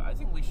it with you. I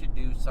think we should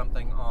do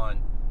something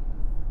on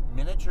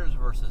miniatures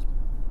versus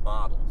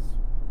models.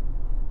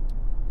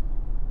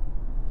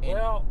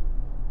 Well,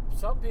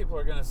 some people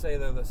are going to say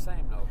they're the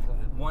same, though,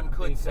 Clint. One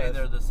could say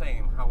they're the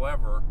same.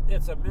 However,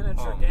 it's a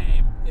miniature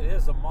game. It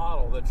is a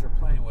model that you're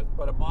playing with,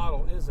 but a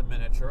model is a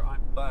miniature.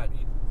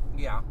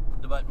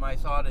 But my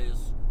thought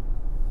is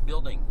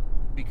building,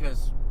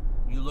 because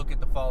you look at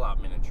the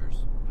Fallout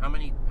miniatures. How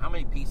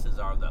many pieces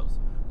are those?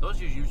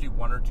 Those are usually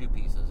 1 or 2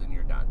 pieces, and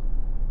you're done.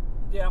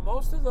 Yeah,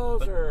 most of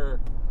those are.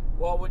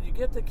 Well, when you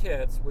get the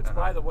kits, which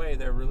by the way,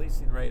 they're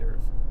releasing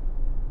Raiders.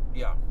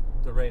 Yeah.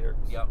 The Raiders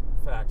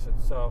faction.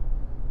 So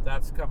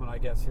that's coming, I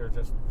guess, here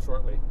just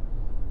shortly.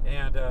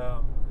 And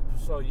I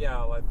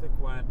think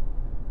when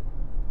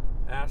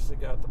Ashley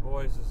got the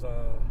boys is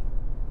the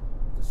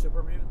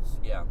Super Mutants.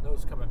 Yeah.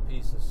 Those come in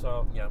pieces.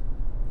 So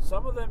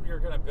some of them you're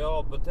going to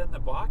build, but then the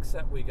box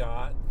set we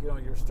got,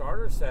 your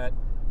starter set,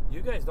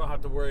 you guys don't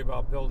have to worry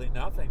about building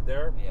nothing.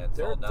 They're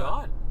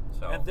done.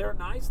 So. And they're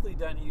nicely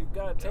done. You've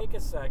got to take a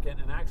second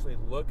and actually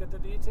look at the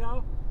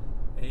detail,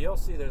 and you'll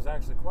see there's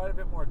actually quite a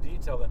bit more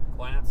detail than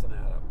glancing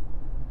at them.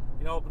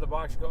 Open the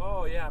box, you go,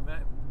 oh yeah,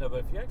 man. No, but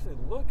if you actually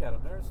look at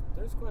them,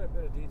 there's quite a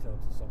bit of detail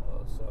to some of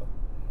those. So.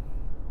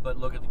 But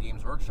look at the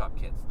Games Workshop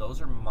kits.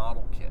 Those are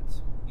model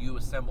kits. You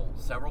assemble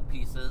several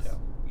pieces. Yeah.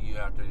 You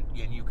have to,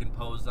 and you can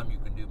pose them. You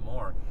can do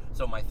more.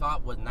 So my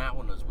thought with that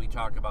one was we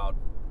talk about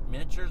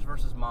miniatures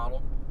versus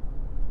model,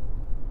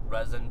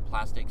 resin,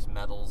 plastics,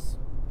 metals.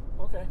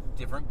 Okay.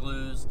 Different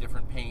glues,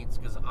 different paints.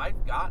 Because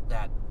I've got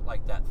that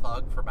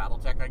thug for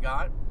BattleTech I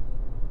got.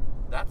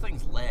 That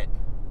thing's lead.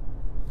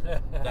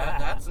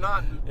 That's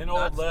not an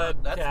old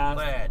lead. That's cast.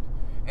 lead,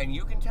 and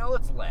you can tell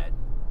it's lead.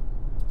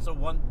 So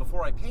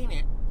before I paint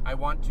it,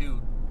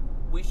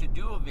 we should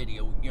do a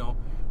video.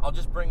 I'll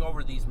just bring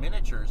over these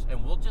miniatures,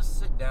 and we'll just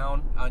sit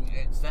down and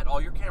set all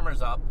your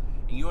cameras up,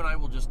 and you and I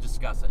will just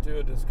discuss it. Do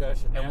a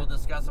discussion, and we'll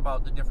discuss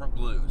about the different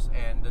glues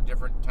and the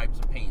different types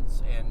of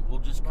paints, and we'll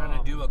just kind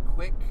of do a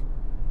quick,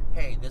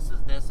 hey, this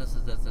is this, this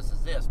is this, this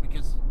is this,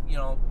 because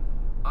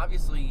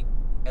obviously,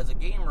 as a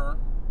gamer.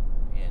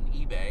 And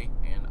eBay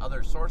and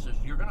other sources,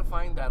 you're going to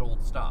find that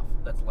old stuff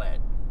that's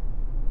lead.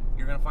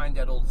 You're going to find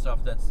that old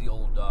stuff that's the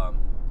old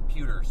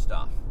pewter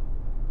stuff,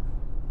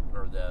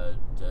 or the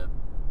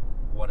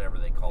whatever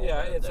they call it.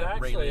 Yeah, it's the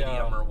actually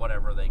Raylidium or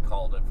whatever they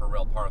called it for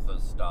Real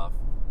Partha's stuff.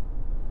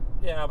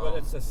 Yeah, but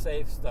it's the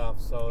safe stuff,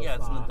 so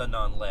it's not the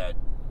non-lead.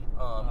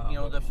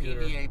 The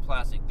pewter. PVA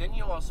plastic. Then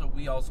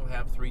we also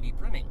have 3D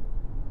printing,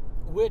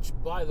 which,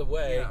 by the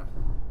way,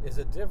 is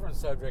a different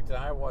subject, and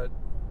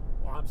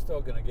I'm still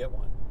going to get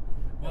one.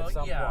 At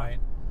some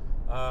point.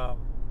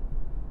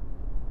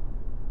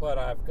 But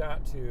I've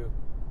got to,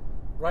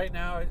 right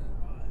now,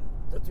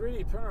 the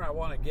 3D printer I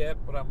want to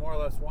get, but I'm more or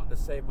less wanting to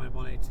save my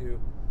money to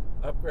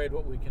upgrade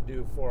what we can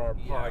do for our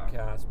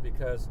podcast,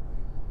 because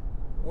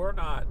we're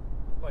not,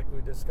 like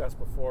we discussed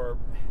before,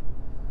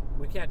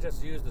 we can't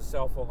just use the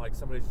cell phone like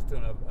somebody's just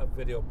doing a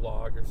video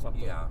blog or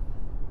something. Yeah.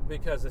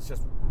 Because it's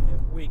just,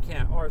 we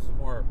can't, ours is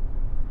more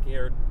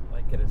geared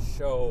like at a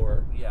show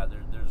or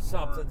there's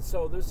something. More.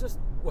 So there's just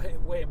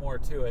way more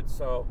to it.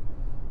 So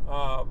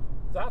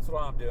that's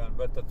what I'm doing.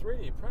 But the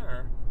 3D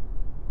printer,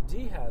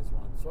 D has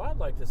one, so I'd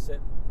like to sit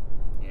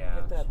and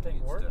get that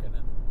thing working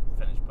and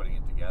finish putting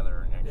it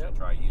together and actually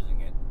try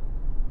using it.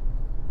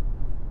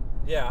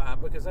 Yeah,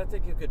 because I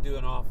think you could do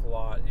an awful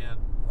lot, and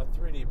a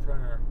 3D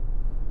printer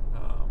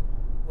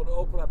would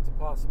open up the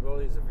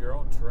possibilities of your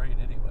own terrain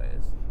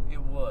anyways.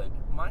 It would.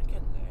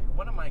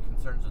 One of my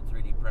concerns with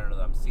 3D printer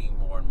that I'm seeing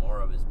more and more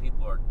of is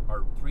people are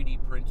 3D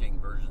printing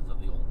versions of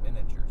the old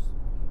miniatures.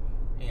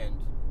 And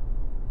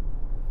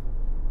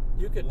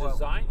you could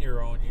design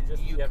your own.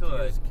 You have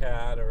to use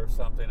CAD or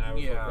something. I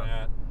was looking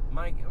at.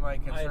 My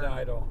concern,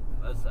 I don't.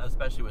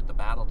 Especially with the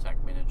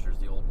BattleTech miniatures,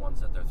 the old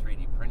ones that they're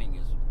 3D printing,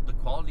 is the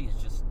quality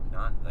is just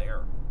not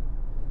there.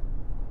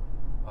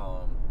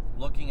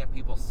 Looking at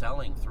people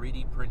selling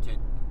 3D printed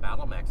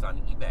battle mechs on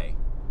eBay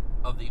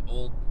of the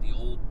old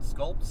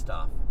sculpt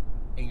stuff,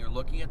 and you're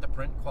looking at the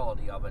print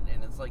quality of it,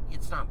 and it's like,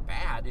 it's not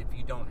bad if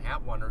you don't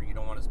have one or you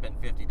don't want to spend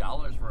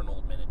 $50 for an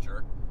old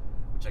miniature,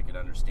 which I could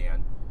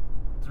understand.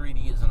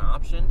 3D is an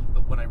option,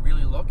 but when I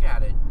really look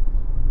at it,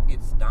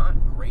 it's not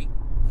great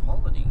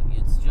quality.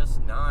 It's just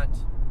not.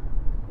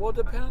 Well, it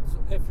depends.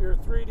 If you're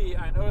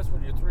 3D, I notice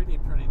when you're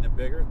 3D printing the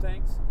bigger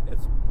things,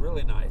 it's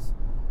really nice.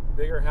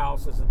 Bigger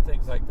houses and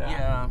things like that.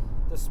 Yeah.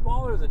 The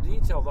smaller the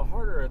detail, the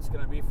harder it's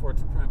going to be for it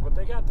to print. But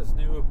they got this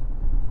new,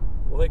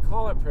 well, they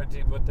call it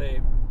printing, but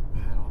it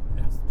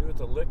has to do with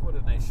the liquid,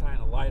 and they shine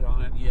a light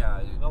on it. Yeah.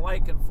 And the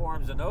light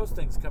conforms, and those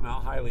things come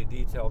out highly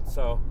detailed.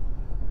 So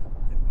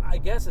I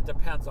guess it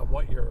depends on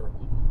what if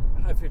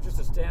you're just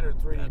a standard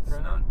 3D That's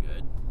printer. not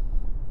good.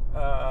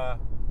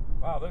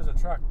 Wow, there's a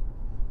truck.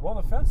 Well,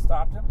 the fence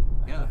stopped him.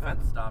 Yeah, the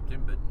fence stopped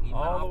him, but he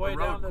went all off the way the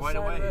road down the quite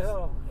side a ways. of the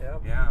hill.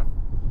 Yep. Yeah.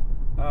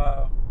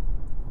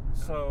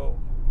 So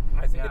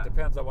I think it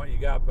depends on what you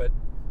got, but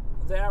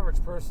the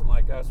average person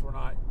like us, we're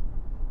not.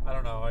 I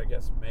don't know. I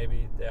guess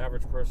maybe the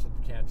average person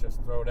can't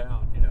just throw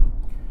down,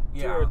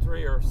 $2,000 or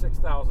 $3,000 or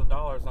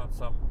 $6,000 on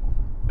some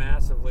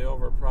massively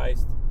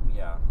overpriced,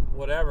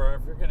 whatever.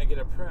 If you're going to get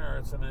a printer,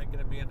 it's going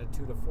to be in the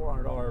 $200 to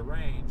 $400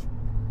 range.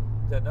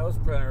 Then those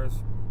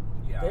printers,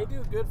 they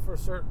do good for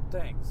certain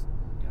things,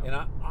 and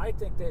I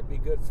think they'd be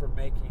good for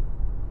making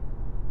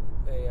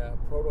a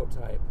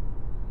prototype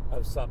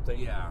of something.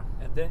 Yeah.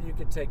 And then you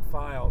could take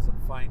files and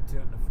fine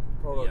tune the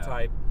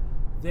prototype.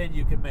 Then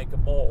you can make a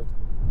mold.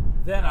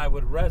 Then I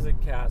would resin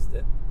cast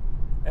it,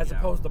 as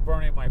opposed to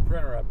burning my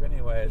printer up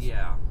anyways.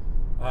 Yeah.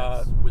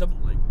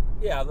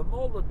 The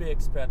mold would be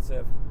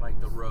expensive.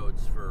 Like the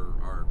roads for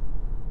our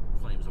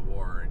Flames of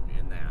War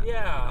and that.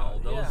 Yeah.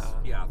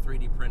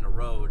 3D print a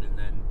road and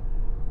then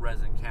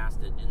resin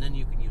cast it, and then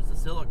you can use the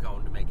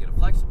silicone to make it a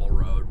flexible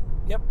road.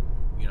 Yep.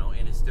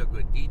 And it's still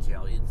good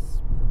detail.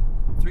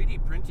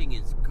 3D printing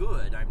is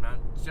good. I'm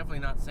definitely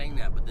not saying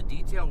that, but the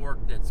detail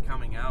work that's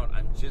coming out,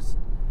 I'm just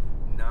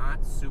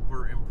not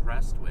super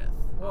impressed with.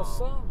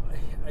 Well,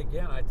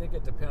 I think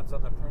it depends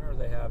on the printer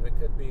they have. It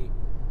could be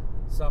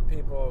some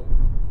people,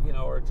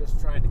 are just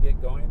trying to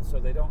get going, so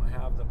they don't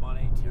have the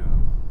money to. Yeah.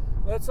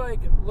 Let's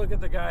look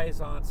at the guys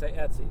on, say,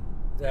 Etsy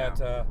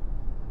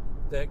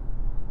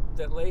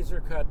that laser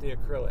cut the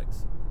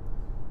acrylics,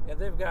 and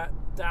they've got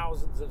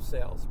thousands of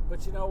sales.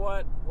 But you know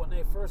what? When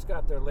they first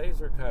got their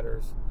laser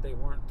cutters, they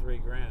weren't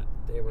 $3,000.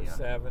 They were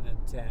 $7,000 and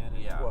 $10,000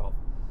 and $12,000.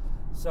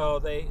 So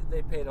they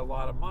paid a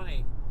lot of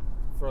money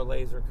for a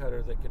laser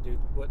cutter that could do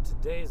what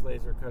today's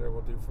laser cutter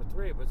will do for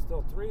 $3,000. But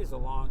still, $3,000 is a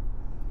long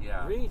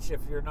reach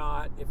if you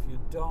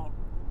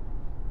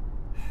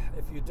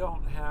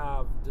don't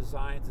have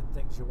designs and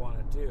things you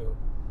want to do.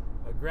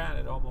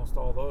 Granted, almost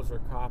all those are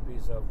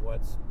copies of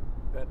what's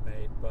been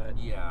made,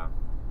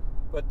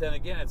 but then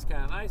again, it's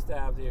kind of nice to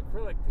have the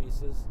acrylic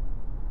pieces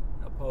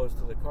opposed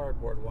to the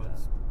cardboard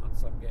ones on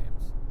some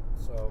games.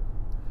 So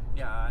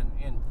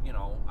and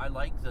I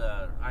like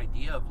the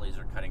idea of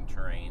laser cutting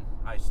terrain.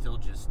 I still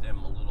just am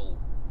a little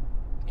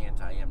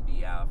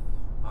anti-MDF.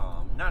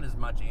 Not as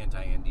much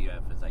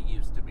anti-MDF as I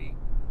used to be.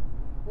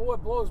 Well,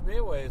 what blows me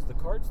away is the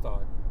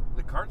cardstock.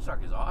 The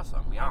cardstock is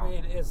awesome. Yeah. I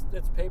mean, it's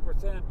paper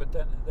thin, but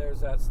then there's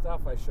that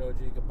stuff I showed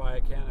you. You can buy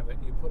a can of it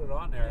and you put it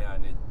on there. Yeah,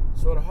 and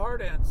so it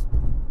hardens.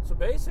 So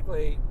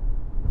basically,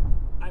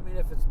 I mean,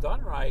 if it's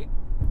done right,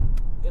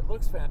 it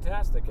looks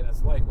fantastic and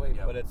it's lightweight,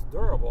 but it's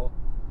durable.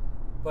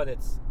 But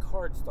it's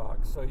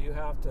cardstock, so you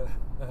have to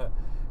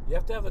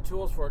have the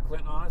tools for it,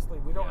 Clint. Honestly,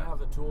 we don't have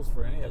the tools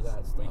for any of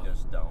that stuff. We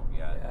just don't.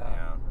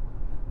 Yeah,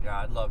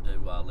 I'd love to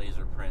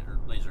laser print or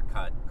laser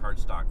cut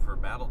cardstock for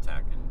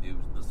BattleTech and do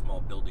the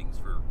small buildings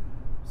for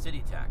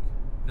CityTech,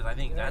 because I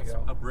think that's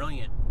a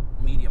brilliant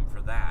medium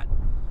for that.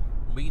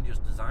 We can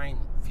just design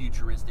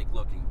futuristic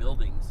looking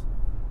buildings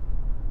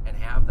and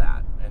have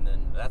that, and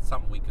then that's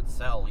something we could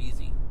sell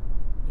easy.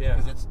 Yeah,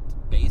 because it's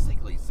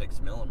basically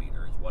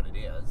 6mm is what it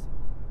is.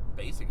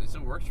 Basically, so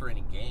it works for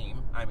any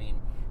game. I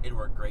mean, it'd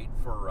work great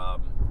for I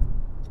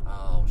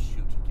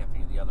can't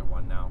think of the other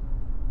one now.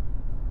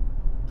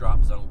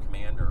 Drop Zone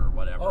Commander or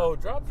whatever. Oh,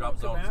 Drop Zone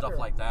Commander, stuff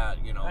like that.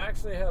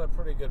 Actually had a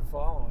pretty good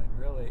following,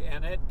 really,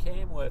 and it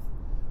came with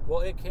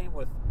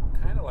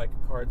kind of like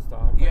a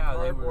cardstock. Yeah,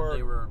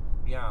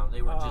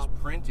 they were just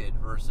printed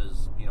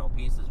versus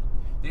pieces.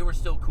 They were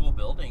still cool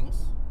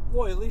buildings.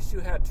 Well, at least you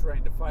had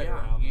terrain to fight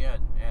around. Yeah,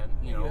 and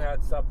you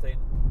had something.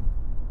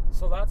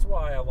 So that's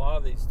why a lot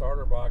of these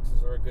starter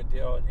boxes are a good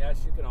deal. And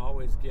yes, you can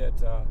always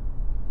get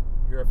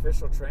your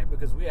official terrain,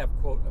 because we have,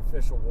 quote,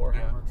 official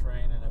Warhammer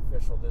terrain and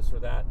official this or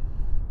that.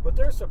 But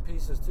there's some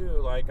pieces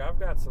too. Like I've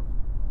got some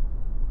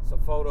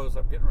photos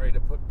I'm getting ready to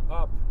put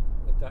up.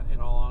 With that, in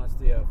all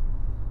honesty, of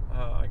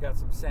I got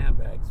some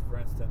sandbags, for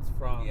instance,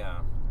 from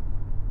a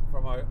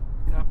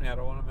company. I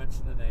don't want to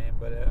mention the name,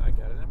 but I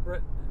got it in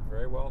Britain,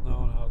 very well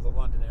known out of the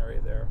London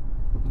area there.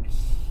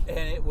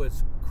 And it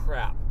was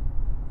crap.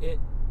 It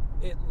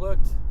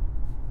looked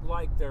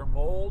like their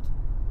mold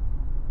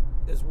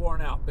is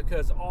worn out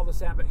because all the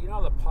sandbag,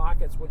 the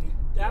pockets when you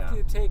after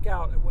you take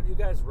out, when you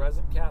guys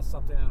resin cast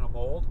something in a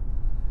mold,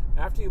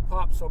 after you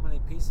pop so many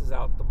pieces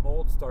out, the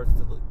mold starts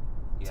to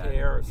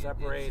tear or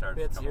separate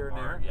bits here and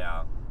there.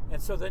 Yeah.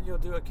 And so then you'll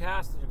do a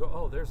cast and you go,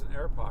 oh, there's an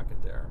air pocket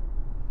there,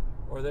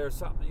 or there's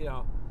something,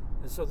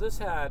 And so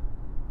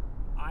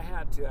I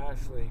had to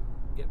actually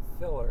get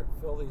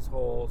fill these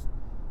holes,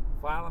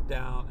 file them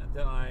down, and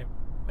then I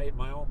made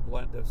my own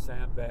blend of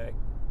sandbag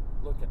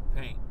looking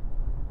paint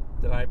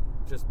that I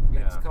just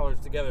mixed colors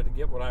together to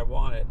get what I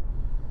wanted.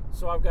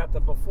 So I've got the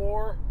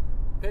before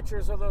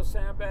pictures of those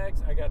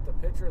sandbags. I got the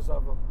pictures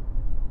of them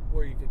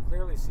where you can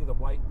clearly see the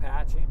white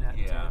patching, that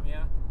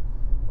Tamiya,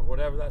 or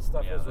whatever that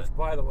stuff is, which,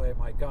 by the way,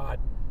 my God,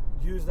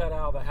 use that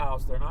out of the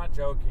house. They're not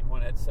joking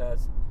when it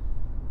says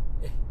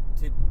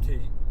to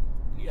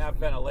have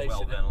ventilation.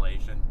 Well,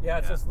 ventilation. Yeah,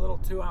 it's this little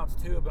 2-ounce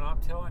tube, and I'm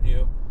telling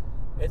you,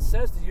 it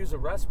says to use a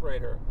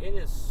respirator. It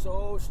is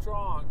so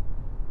strong.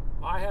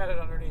 I had it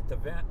underneath the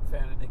vent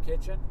fan in the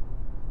kitchen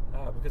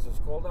because it's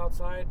cold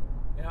outside.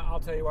 I'll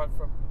tell you what,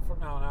 from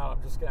now on out,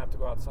 I'm just going to have to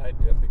go outside and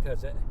do it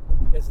because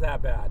it's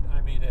that bad.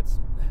 I mean,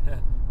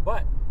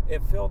 but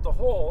it filled the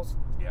holes.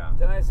 Yeah.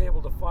 Then I was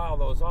able to file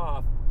those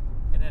off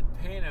and then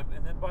paint them.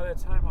 And then by the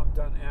time I'm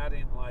done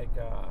adding,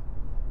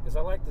 because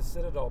I like the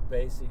Citadel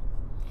basing.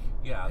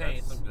 Yeah,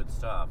 paints. That's some good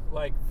stuff.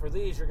 Like for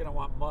these, you're going to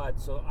want mud.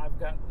 So I've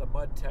got the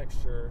mud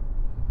texture.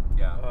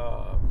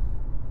 Yeah.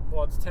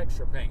 It's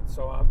texture paint.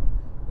 So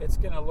it's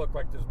going to look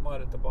like there's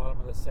mud at the bottom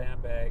of the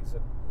sandbags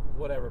and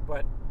whatever.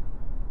 But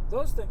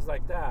those things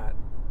like that,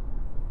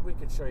 we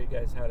could show you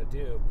guys how to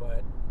do.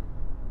 But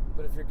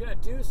if you're going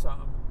to do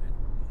something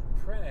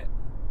and print it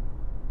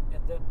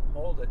and then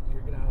mold it,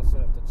 you're going to also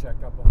have to check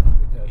up on it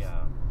because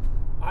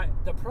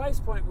the price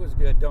point was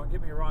good. Don't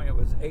get me wrong. It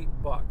was $8.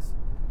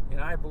 And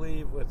I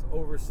believe with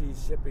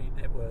overseas shipping,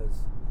 it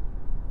was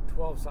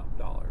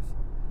 $12-something.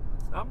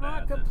 I'm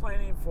not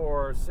complaining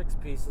for 6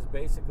 pieces,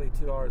 basically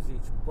 $2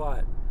 each,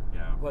 but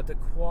the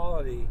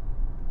quality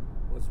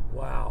was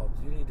wow.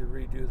 You need to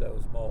redo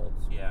those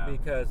molds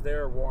because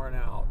they're worn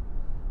out,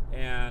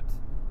 and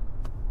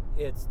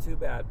it's too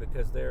bad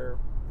because they're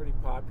pretty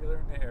popular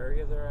in the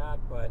area they're at.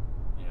 But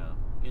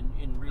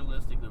in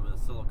realistically with a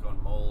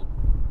silicone mold,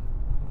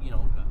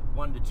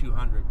 1 to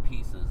 200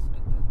 pieces,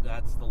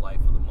 that's the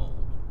life of the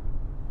mold.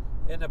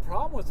 And the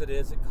problem with it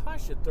is it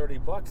costs you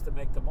 $30 to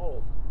make the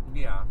mold.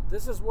 Yeah.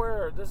 This is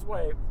why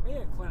me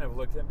and Clint have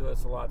looked into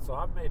this a lot. So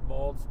I've made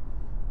molds.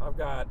 I've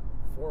got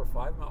 4 or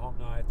 5 at home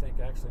now, I think,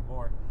 actually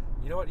more.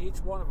 You know what? Each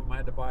one of them I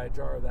had to buy a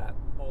jar of that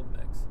mold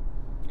mix.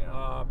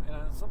 Yeah.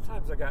 And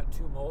sometimes I got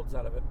 2 molds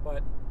out of it,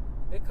 but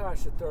it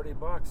costs you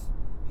 $30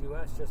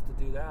 US just to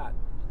do that.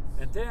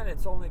 And then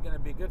it's only going to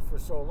be good for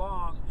so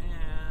long,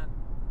 and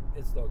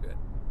it's still good.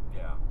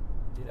 Yeah.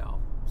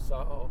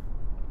 So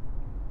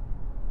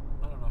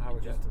I don't know how we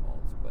got to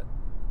molds, but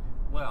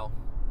well,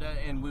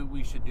 and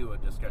we should do a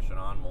discussion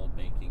on mold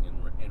making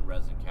and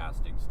resin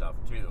casting stuff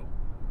too,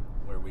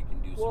 where we can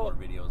do some more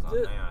videos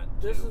on that.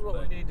 This is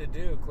what we need to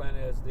do, Clint,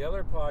 is the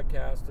other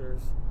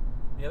podcasters,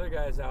 the other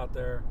guys out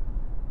there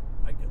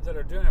that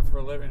are doing it for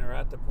a living are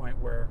at the point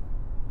where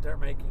they're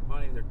making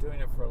money, they're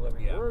doing it for a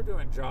living. Yeah. We're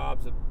doing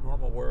jobs and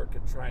normal work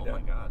and trying to... Oh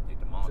my God, they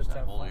demolished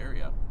that whole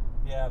area.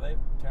 Yeah, they've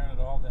torn it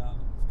all down.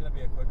 It's going to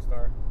be a quick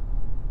start.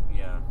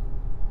 Yeah.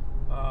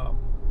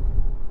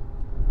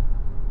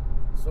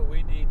 So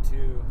we need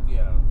to...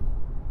 Yeah.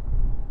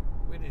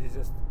 We need to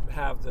just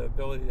have the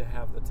ability to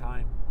have the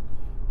time.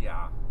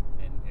 Yeah,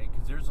 and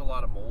because there's a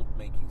lot of mold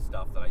making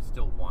stuff that I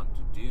still want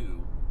to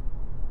do.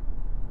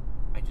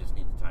 I just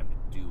need the time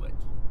to do it.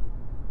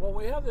 Well,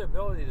 we have the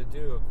ability to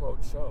do a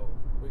quote show.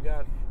 We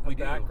got a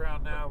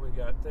background now. We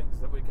got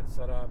things that we can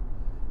set up.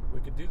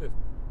 We could do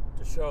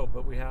the show,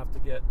 but we have to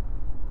get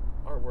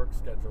our work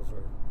schedules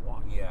are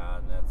wonky. Yeah,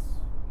 and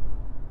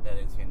that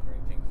is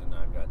hindering things. And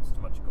I've got so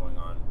much going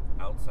on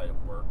outside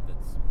of work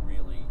that's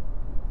really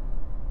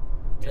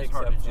it's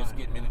hard to just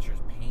get miniatures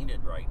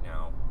painted right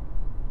now.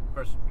 Of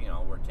course,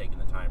 we're taking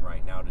the time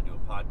right now to do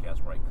a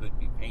podcast where I could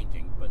be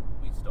painting, but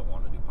we still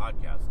want to do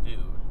podcasts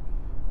too.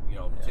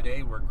 And,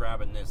 today we're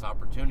grabbing this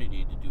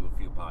opportunity to do a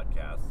few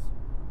podcasts.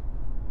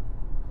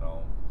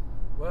 So.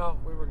 Well,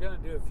 we were going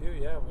to do a few.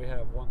 Yeah, we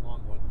have one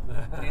long one.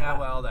 Yeah,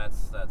 well,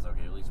 that's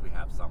okay. At least we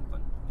have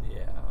something.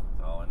 Yeah.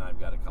 So, and I've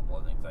got a couple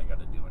of things I got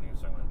to do in here,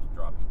 so I'm going to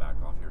drop you back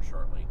off here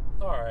shortly.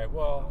 All right.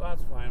 Well,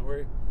 that's fine.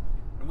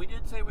 And we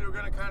did say we were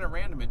going to kind of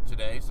random it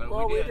today,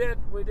 so we did.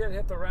 We did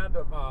hit the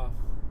random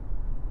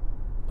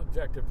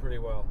objective pretty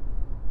well.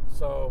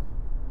 So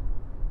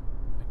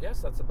I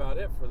guess that's about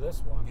it for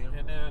this one. Yeah.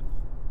 And then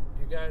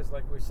you guys,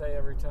 like we say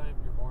every time,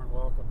 you're more than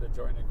welcome to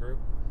join the group.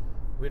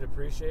 We'd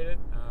appreciate it.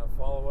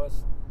 Follow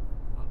us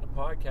on the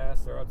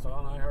podcast. It's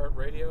on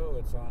iHeartRadio.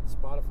 It's on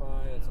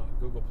Spotify. It's on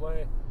Google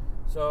Play.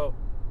 So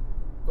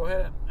go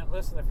ahead and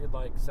listen if you'd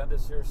like. Send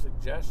us your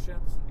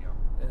suggestions.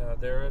 Yeah.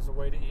 There is a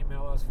way to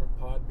email us from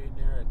Podbean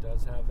there. It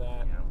does have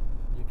that. Yeah.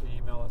 You can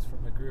email us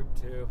from the group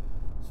too.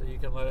 So you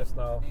can let us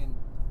know. And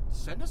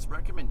send us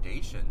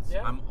recommendations.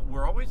 Yeah.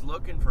 We're always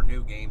looking for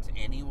new games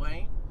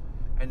anyway.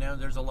 And now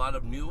there's a lot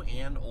of new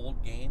and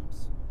old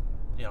games.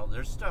 You know,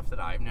 there's stuff that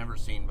I've never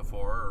seen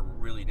before or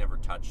really never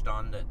touched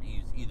on that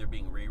is either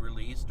being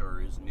re-released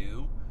or is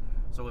new.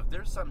 So if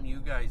there's something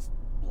you guys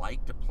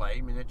like to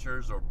play,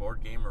 miniatures or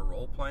board game or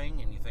role-playing,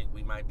 and you think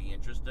we might be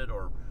interested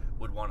or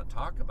would want to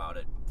talk about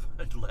it,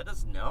 let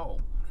us know.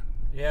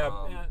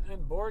 Yeah,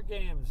 and board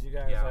games, you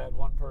guys had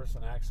one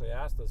person actually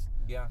asked us,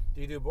 do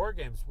you do board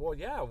games? Well,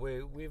 yeah,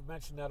 we've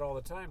mentioned that all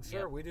the time.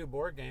 Sure, we do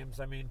board games.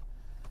 I mean,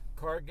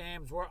 card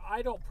games, where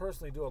I don't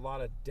personally do a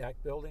lot of deck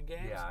building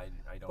games. Yeah,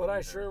 I don't. But either.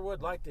 I sure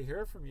would like to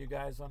hear from you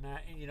guys on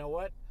that. And you know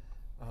what?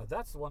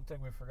 That's the one thing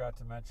we forgot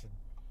to mention.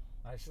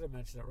 I should have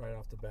mentioned it right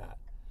off the bat.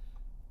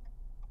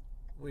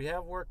 We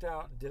have worked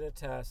out and did a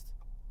test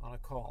on a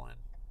call-in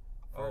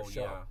for a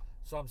show. Yeah.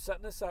 So I'm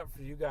setting this up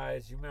for you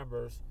guys, you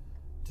members,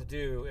 to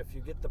do. If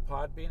you get the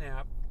Podbean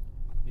app,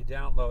 you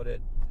download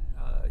it,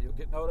 you'll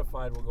get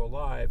notified. We'll go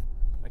live.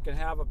 I can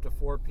have up to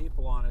 4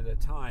 people on at a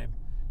time.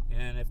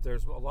 And if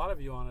there's a lot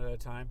of you on at a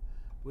time,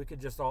 we could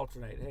just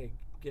alternate. Hey,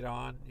 get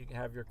on. You can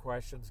have your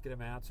questions, get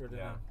them answered,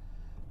 and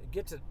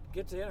get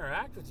to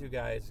interact with you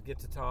guys, get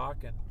to talk,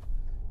 and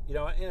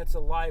and it's a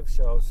live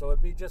show, so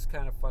it'd be just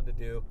kind of fun to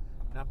do.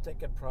 And I'm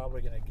thinking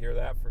probably going to gear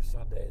that for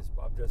Sundays.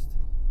 But I'm just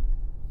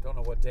don't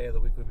know what day of the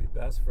week would be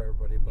best for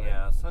everybody. But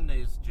yeah,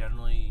 Sundays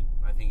generally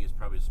I think is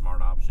probably a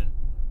smart option.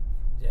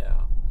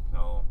 Yeah.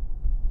 So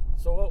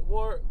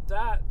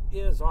that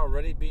is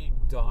already being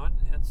done,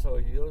 and so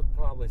you'll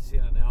probably see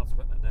an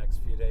announcement in the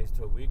next few days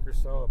to a week or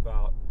so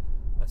about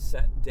a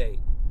set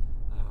date.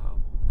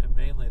 And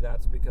mainly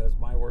that's because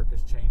my work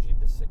is changing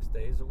to 6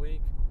 days a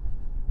week,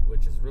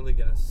 which is really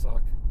going to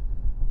suck.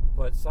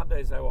 But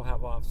Sundays I will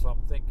have off, so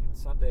I'm thinking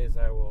Sundays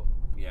I will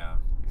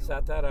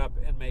set that up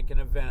and make an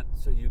event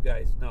so you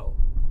guys know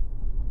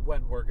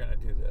when we're going to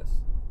do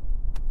this.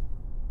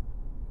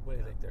 What do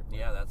you think there, Clint?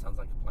 Yeah, that sounds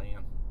like a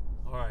plan.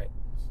 All right.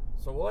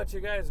 So we'll let you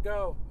guys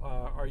go.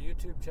 Our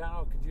YouTube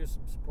channel could use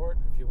some support.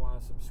 If you want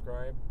to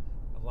subscribe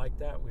and like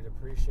that, we'd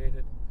appreciate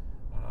it.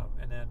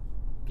 And then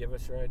give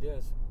us your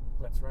ideas.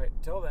 Clint's right.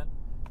 Until then,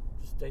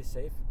 just stay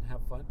safe and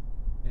have fun.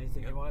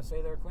 Anything you want to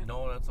say there, Clint?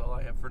 No, that's all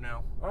I have for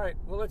now. All right.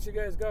 We'll let you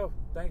guys go.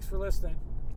 Thanks for listening.